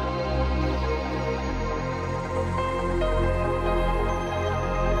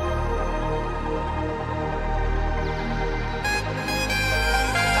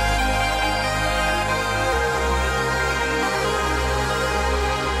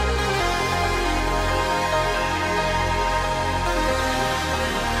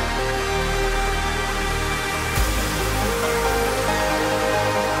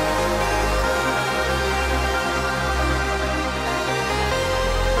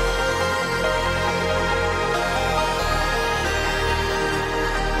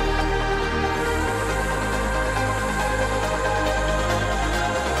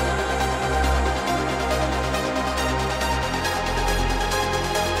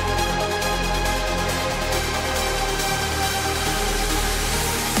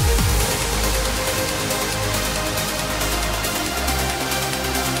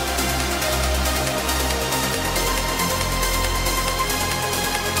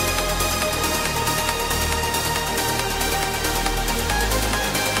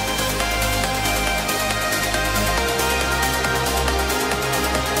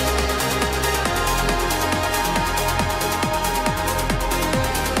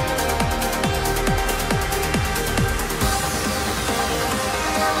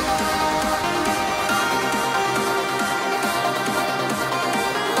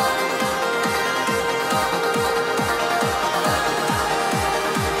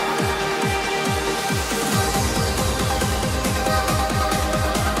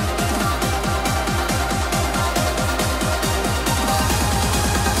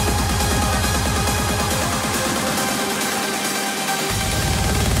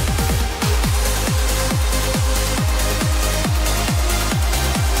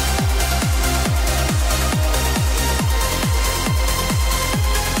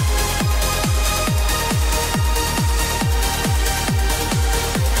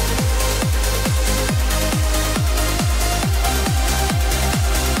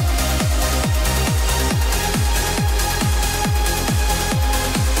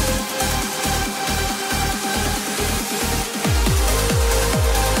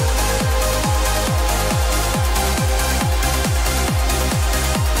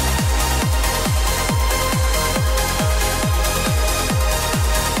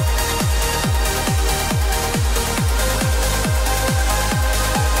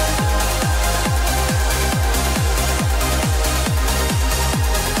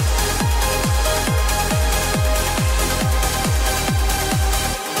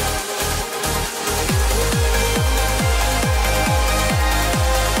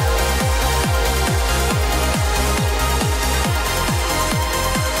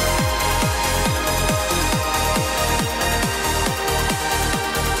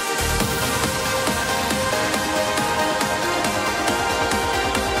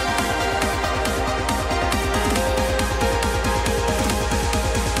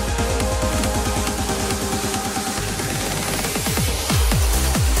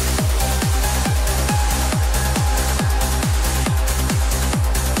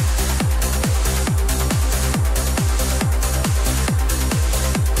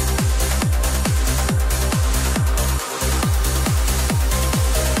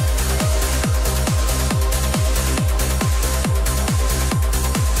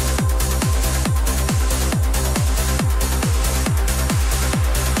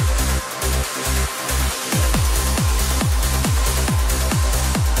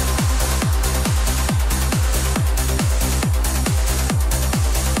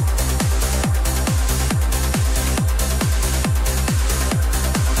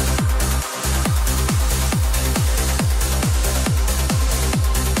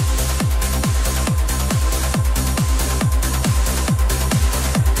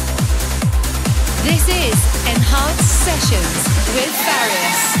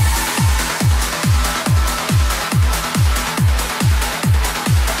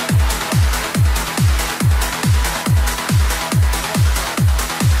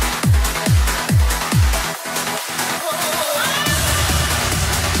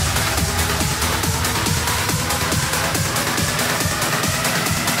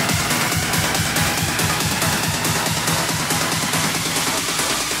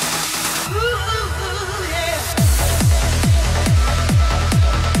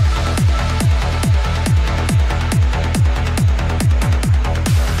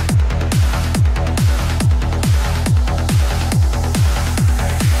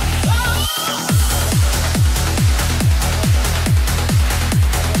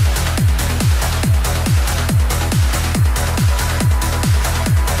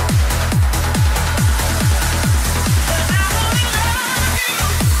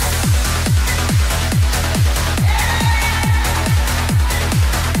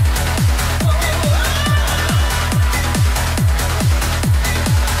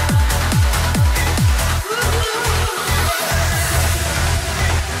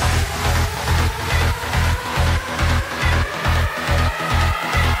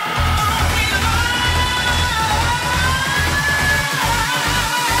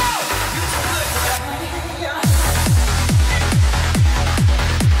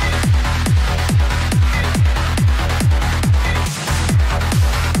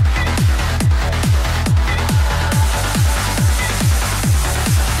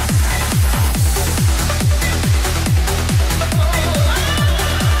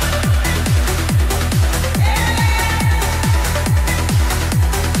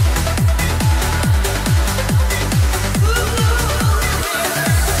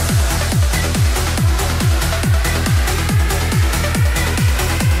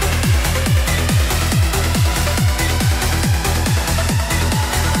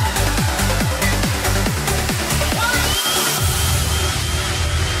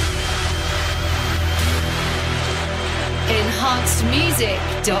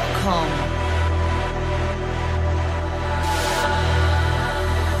 djimboh.com.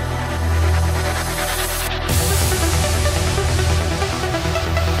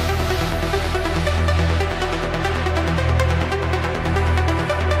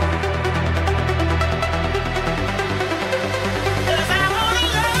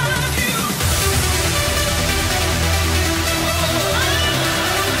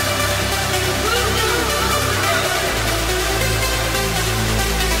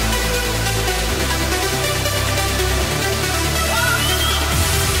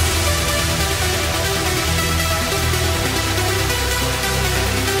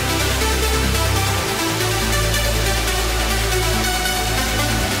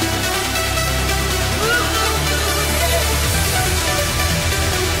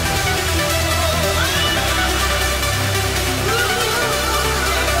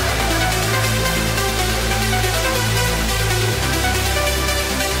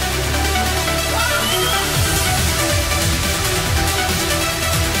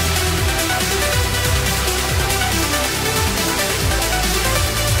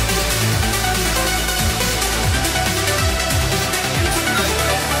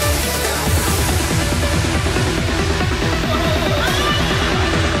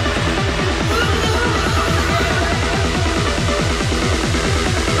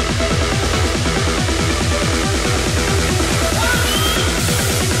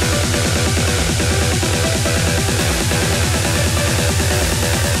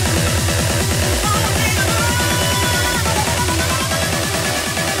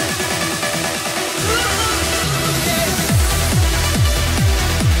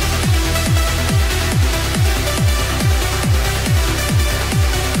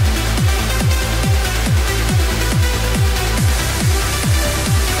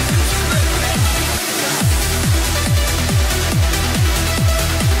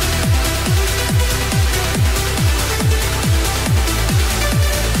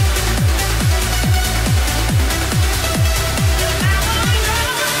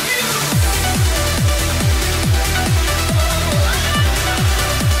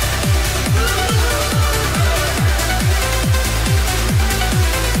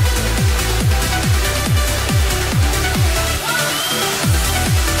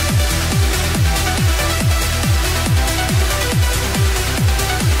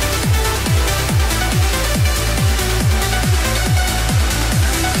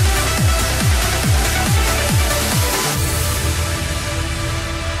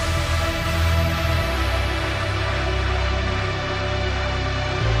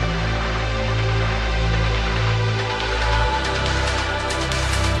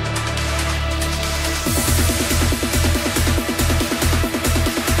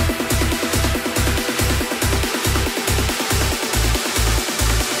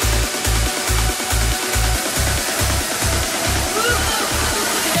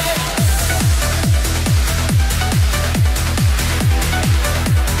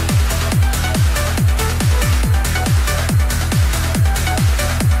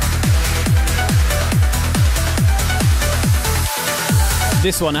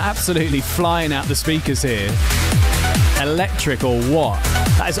 This one absolutely flying out the speakers here. Electric or what?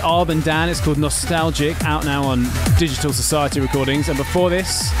 That is Arb and Dan. It's called Nostalgic, out now on Digital Society Recordings. And before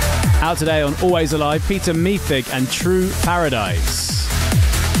this, out today on Always Alive, Peter Meethig and True Paradise.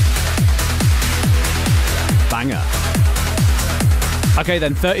 Banger. Okay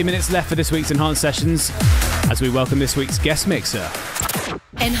then, 30 minutes left for this week's Enhanced Sessions as we welcome this week's guest mixer.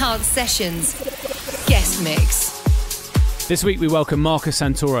 Enhanced Sessions guest mix. This week we welcome Marcus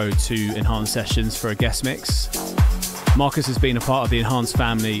Santoro to Enhanced Sessions for a guest mix. Marcus has been a part of the Enhanced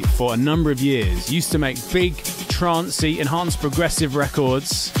family for a number of years. Used to make big, trancey, enhanced progressive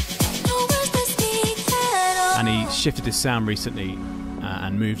records. And he shifted his sound recently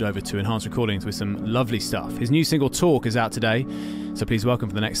and moved over to Enhanced Recordings with some lovely stuff. His new single, Talk, is out today. So please welcome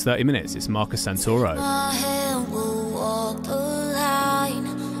for the next 30 minutes, it's Marcus Santoro. My hand will walk the line,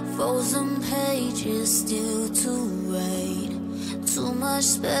 frozen pages still to read. Too much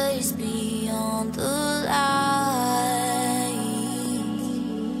space beyond the line.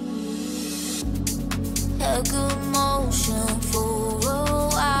 Had good motion for a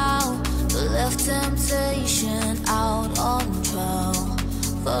while, but left temptation out on trial.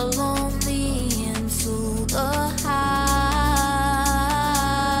 Follow me into the high.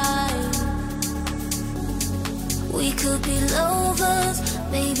 We could be lovers,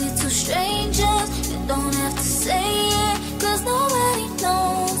 maybe two strangers. You don't have to say it, 'cause nobody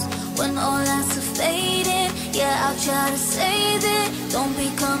knows when all that's faded. Yeah, I'll try to save it. Don't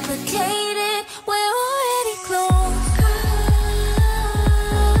be complicated, we're already close.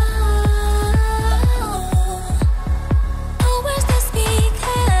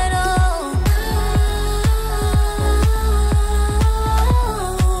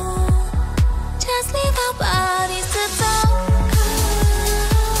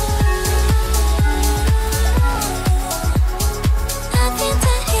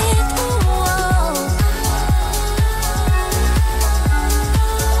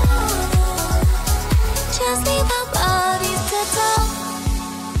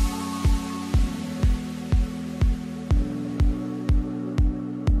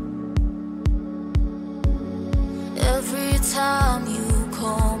 time you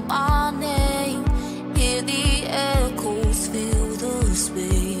call my name, hear the echoes fill the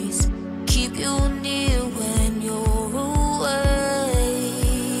space. Keep you near when you're away.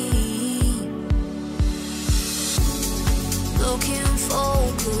 Looking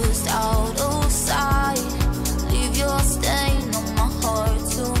focused out of sight. Leave your stain on my heart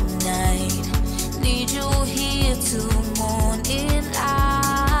tonight. Need you here till morning light.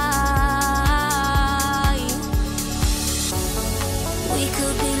 We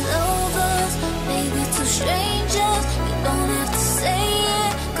could be lovers, maybe two strangers. You don't have to say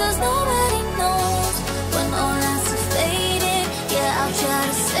it, 'cause nobody knows when all lights are fading. Yeah, I'll try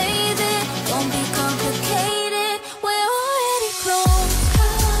to save it. Don't be complicated. We're already close.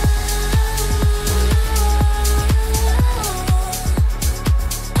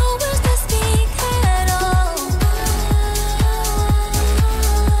 No words to speak at all.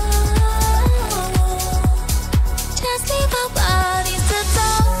 Just leave our bodies to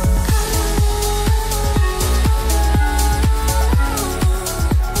talk.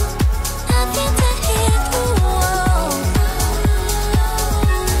 Nothing to hear through all.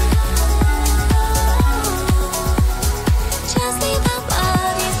 Just leave our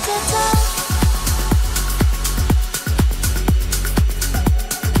bodies to talk.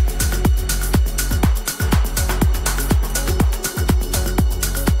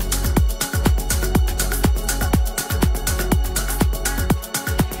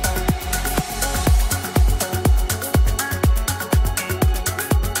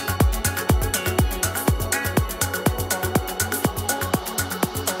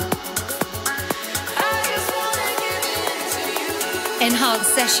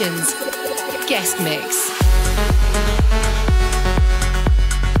 Enhanced Sessions guest mix.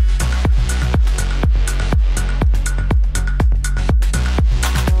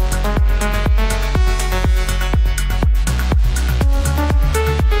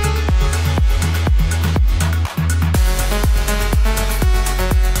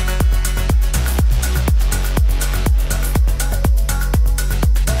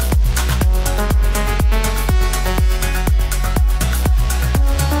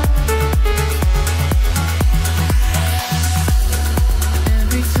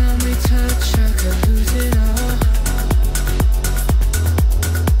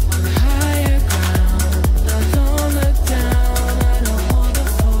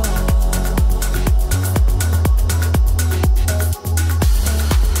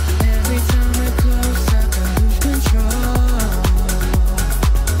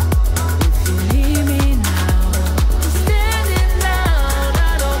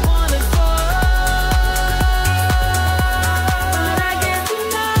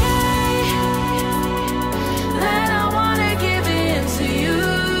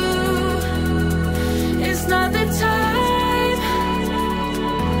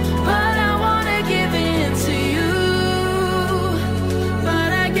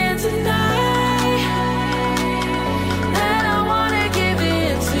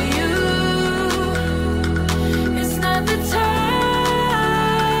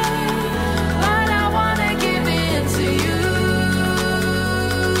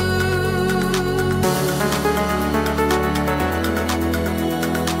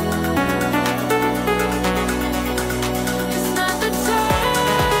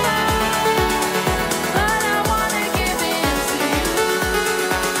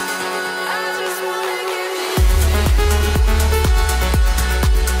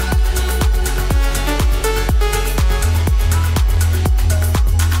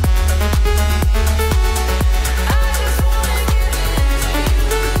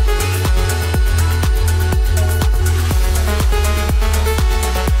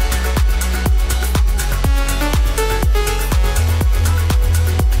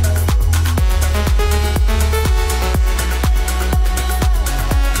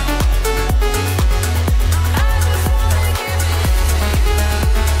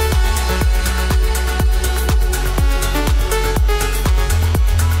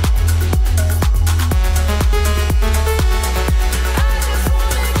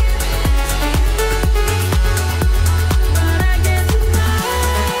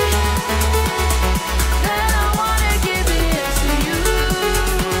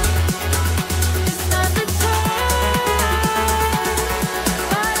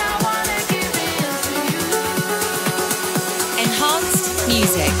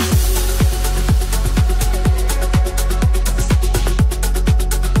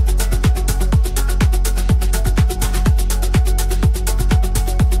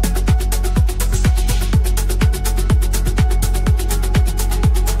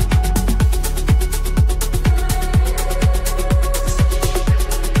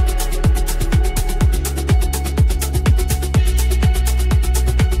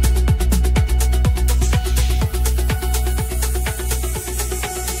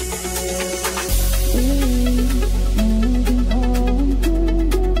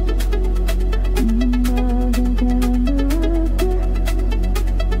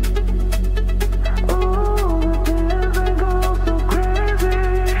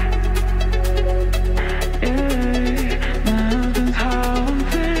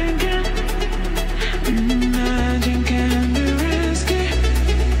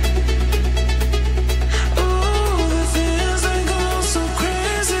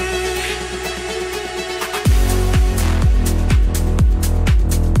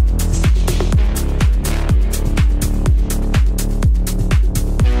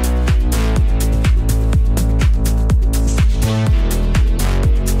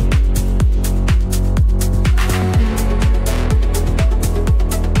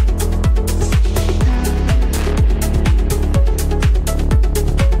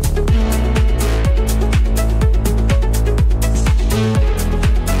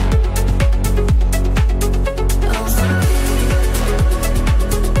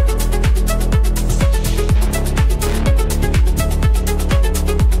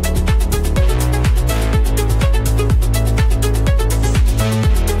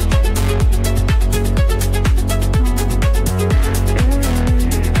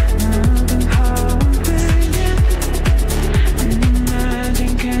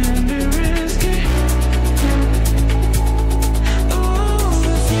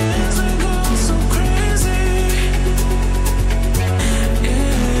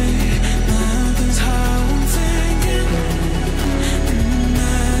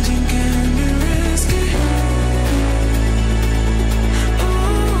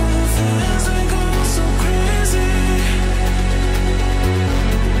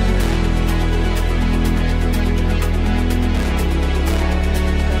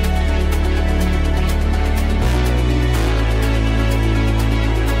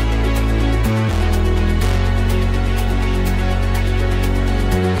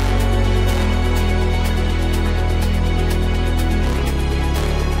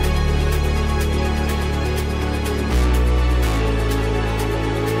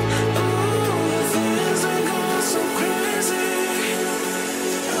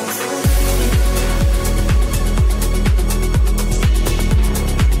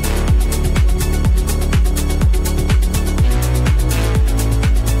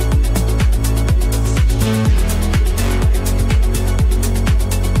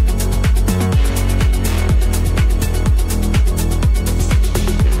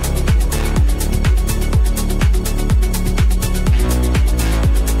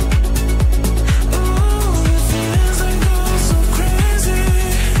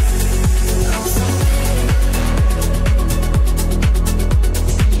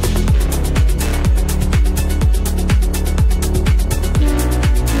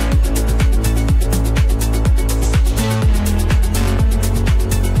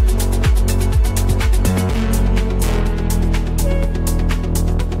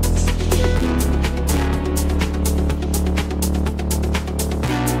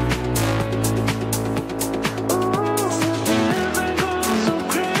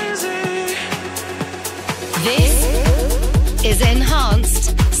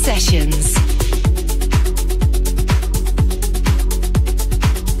 Sessions.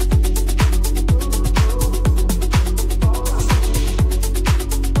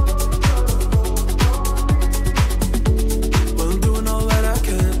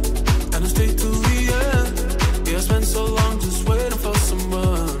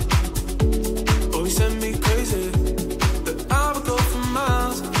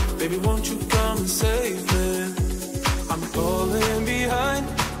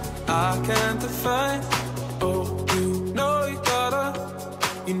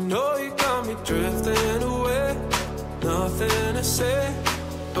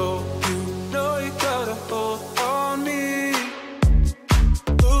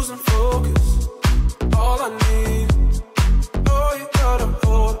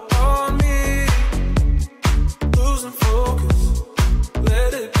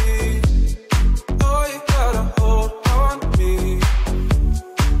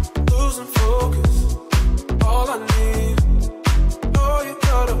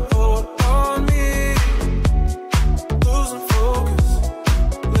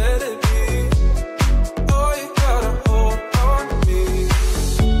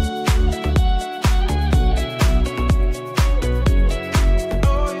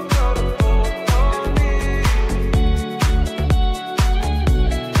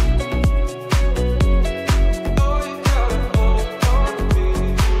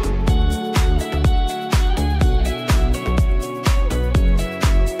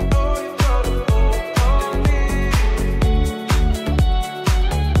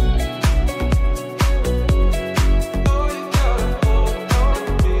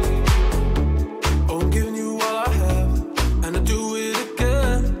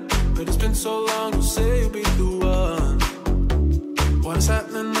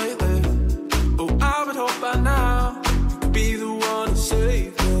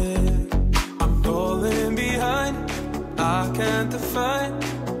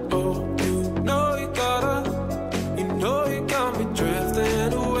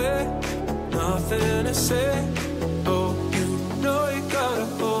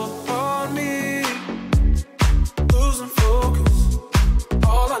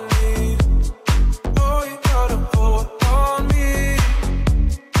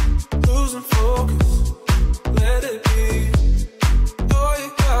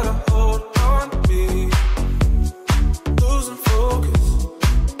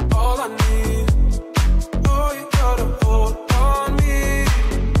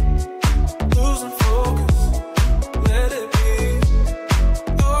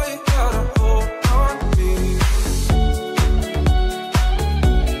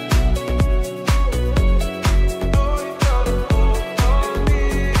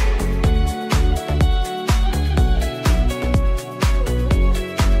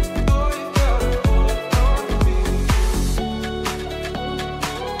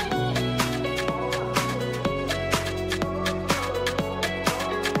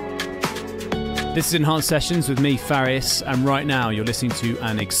 This is Enhanced Sessions with me, Farius, and right now you're listening to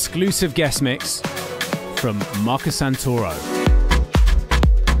an exclusive guest mix from Marcus Santoro.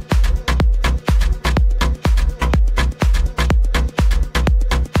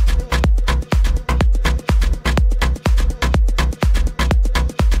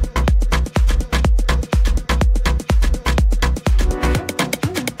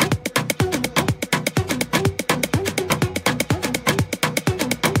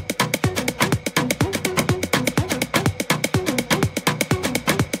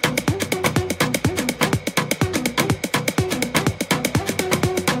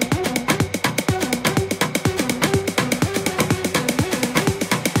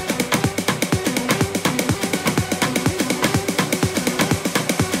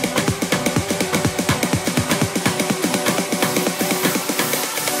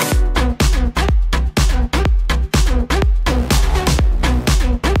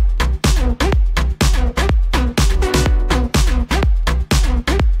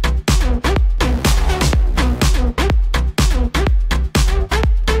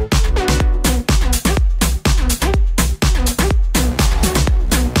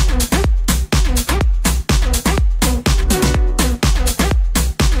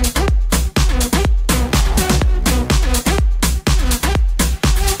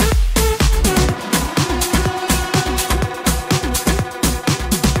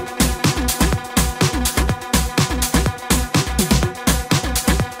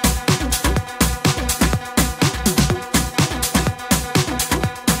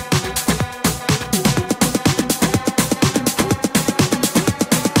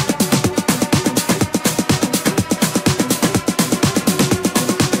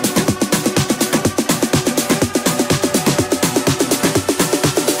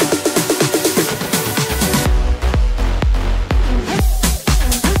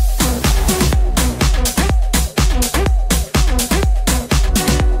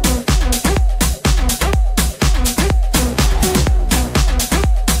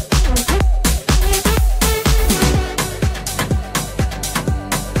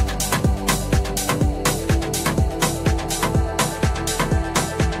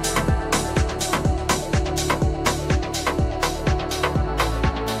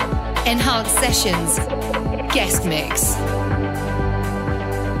 Enhanced Sessions Guest Mix.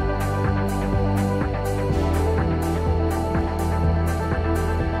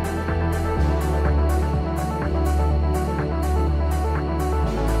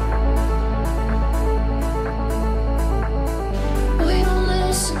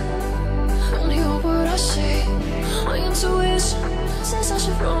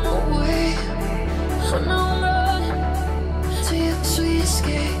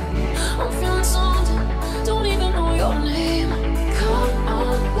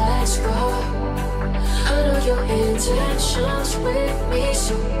 Intentions with me,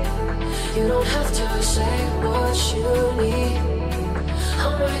 so you don't have to say what you need.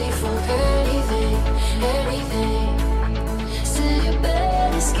 I'm ready for anything, anything. Still your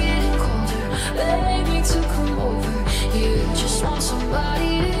bed is getting colder, beg me to come over. You just want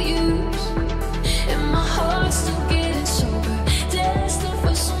somebody to use, and my heart's still getting sober, destined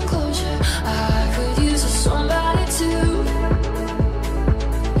for some closure. I could use somebody to,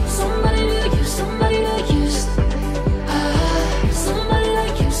 somebody to use, somebody to use. Somebody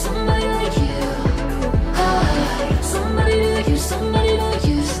like you, somebody like you. Somebody like you, somebody like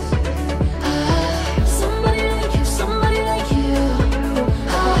you. Somebody like you, somebody like you. Somebody like you.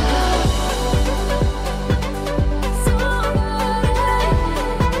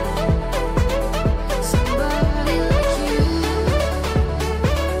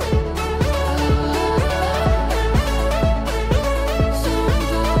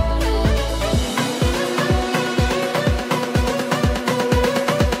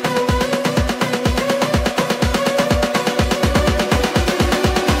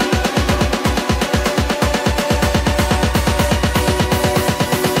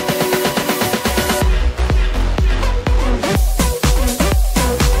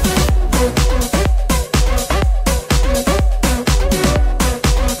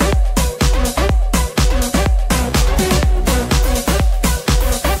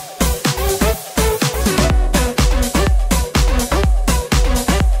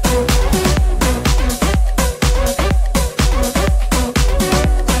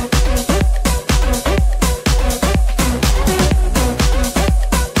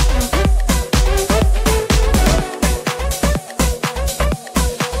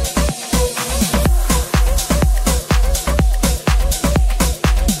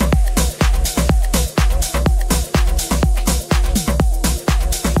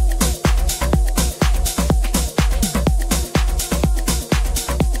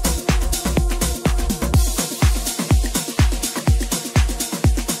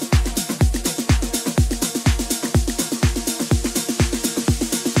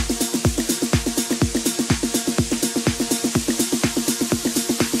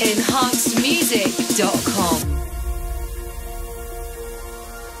 enhancedmusic.com.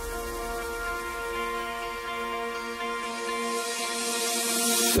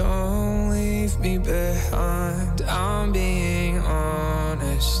 Don't leave me behind, I'm being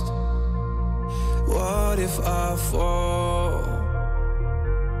honest. What if I fall?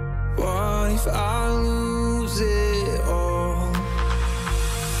 What if I lose it all?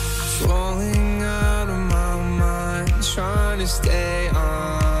 Falling out of my mind, trying to stay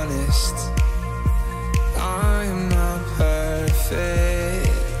honest. I am not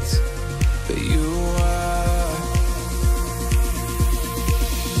perfect, but you are.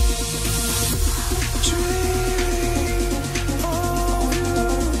 Dreaming of you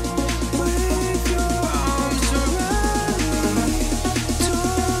with your arms around me.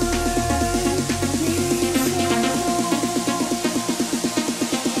 Don't let me fall.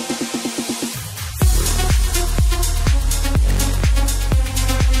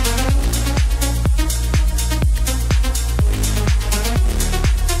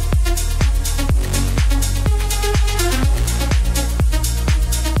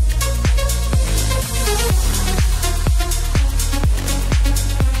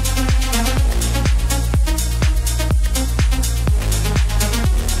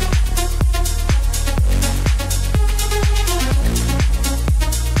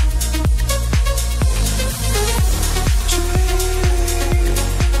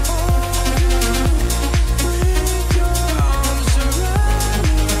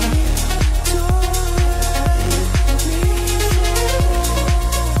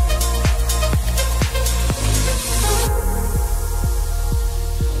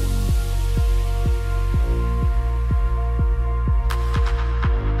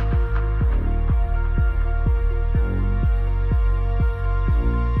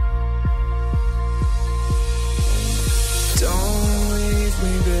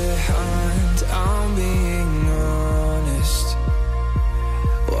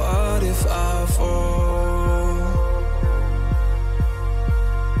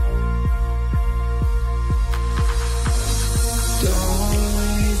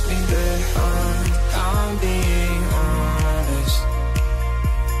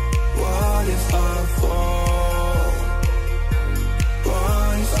 if I fall?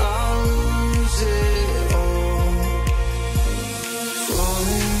 What if I lose it all?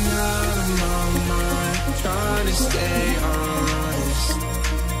 Falling out of my mind, trying to stay honest.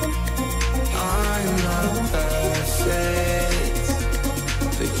 I'm not perfect,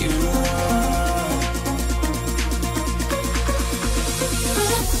 but you are.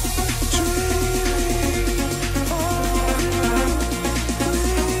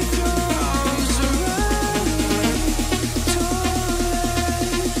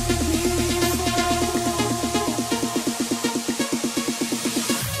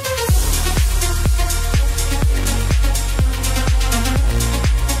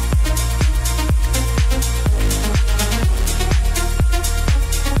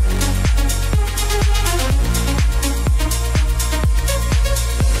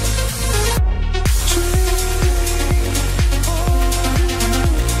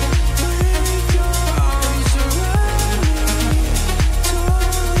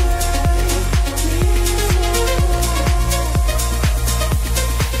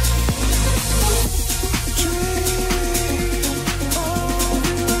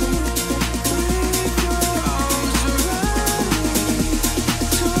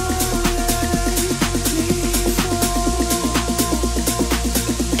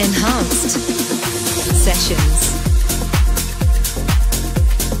 Enhanced Sessions.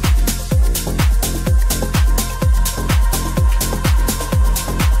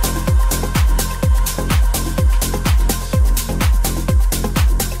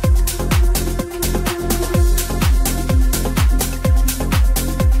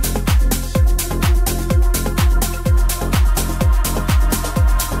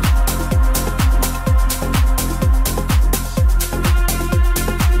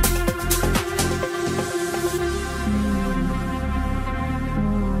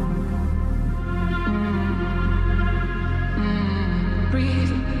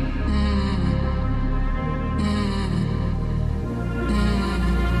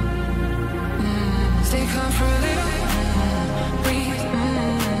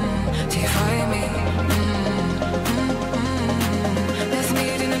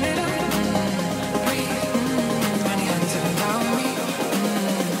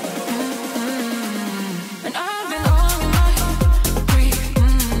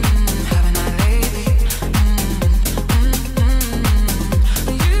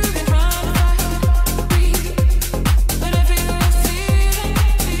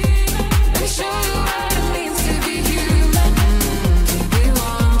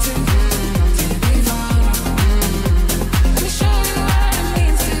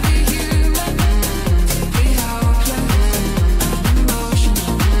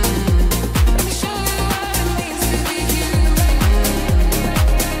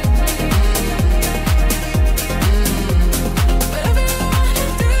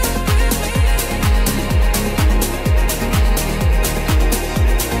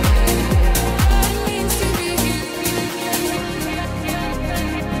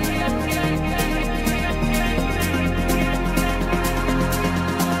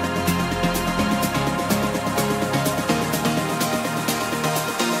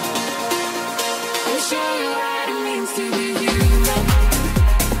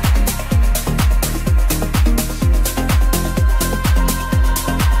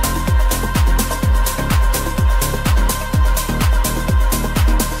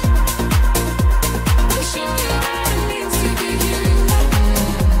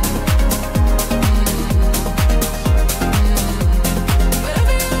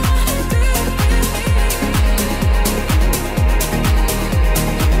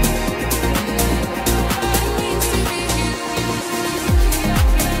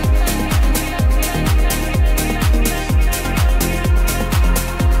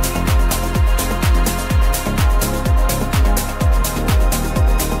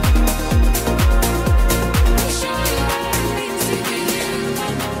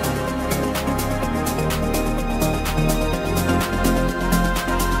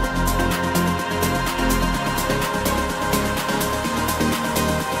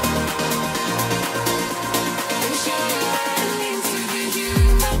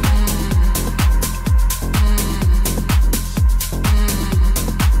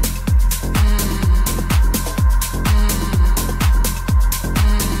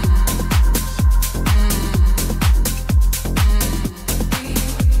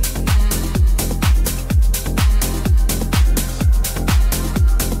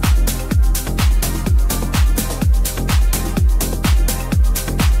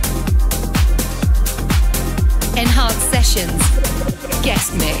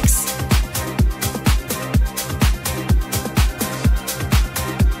 Guest Mix.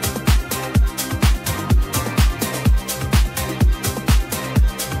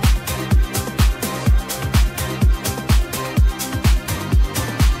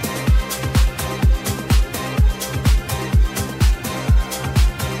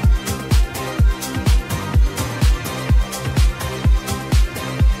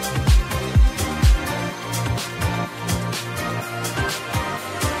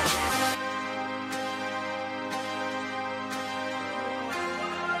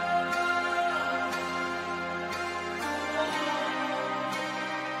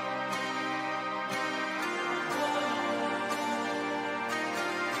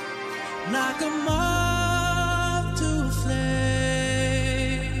 like a moth to a flame.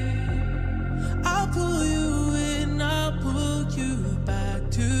 I'll pull you in, I'll pull you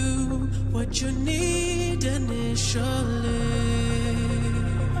back to what you need initially.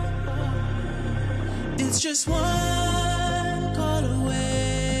 It's just one call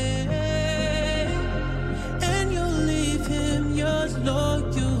away, and you'll leave him, you're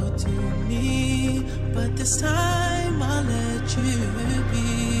loyal to me. But this time I'll let you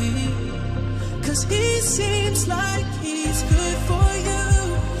be, 'cause he seems like he's good for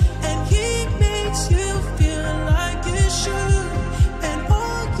you, and he makes you feel like you should. And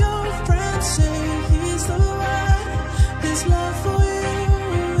all your friends say he's the one, his love for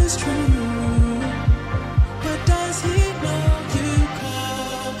you is true. But does he know you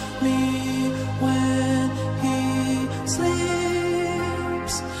call me when he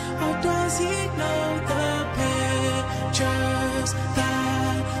sleeps? Or does he know the pictures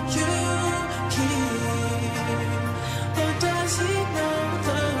that you keep? Or does he know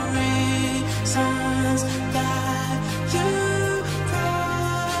the reasons that you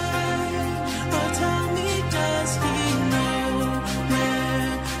cry? Or tell me, does he know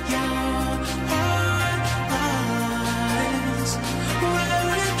where your heart lies? Where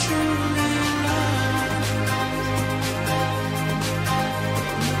it truly lies?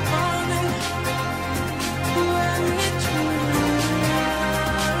 Where it truly lies? Where it truly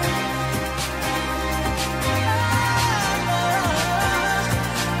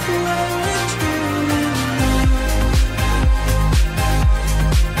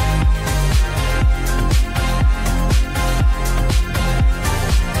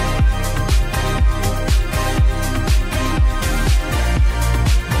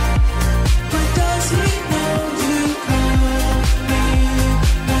But does he know you call me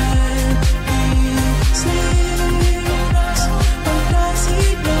when he sleeps? Or does he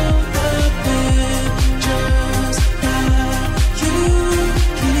know the pictures that you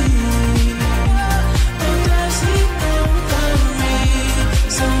keep? Or does he know the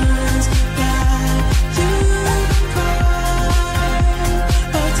reasons that you cry?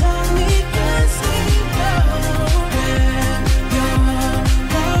 Or tell me, does he know where your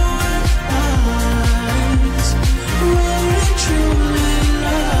heart lies? Where it truly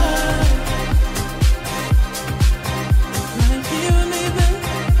lies? Right here with me, babe.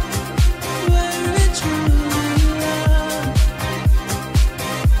 Where it truly lies?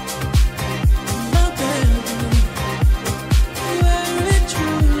 My baby. Where it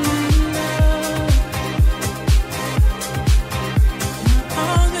truly lies? My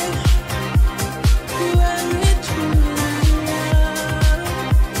only. Where it truly lies?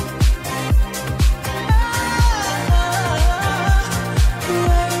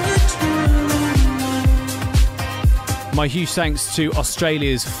 My huge thanks to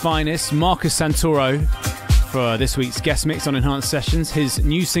Australia's finest, Marcus Santoro, for this week's guest mix on Enhanced Sessions. His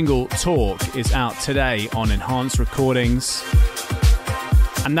new single, Talk, is out today on Enhanced Recordings.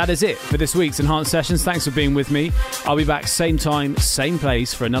 And that is it for this week's Enhanced Sessions. Thanks for being with me. I'll be back same time, same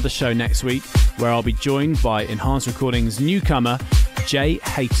place for another show next week, where I'll be joined by Enhanced Recordings newcomer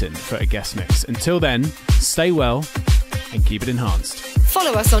Hayton for a guest mix. Until then, stay well and keep it enhanced.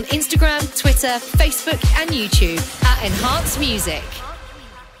 Follow us on Instagram, Twitter, Facebook and YouTube at Enhanced Music.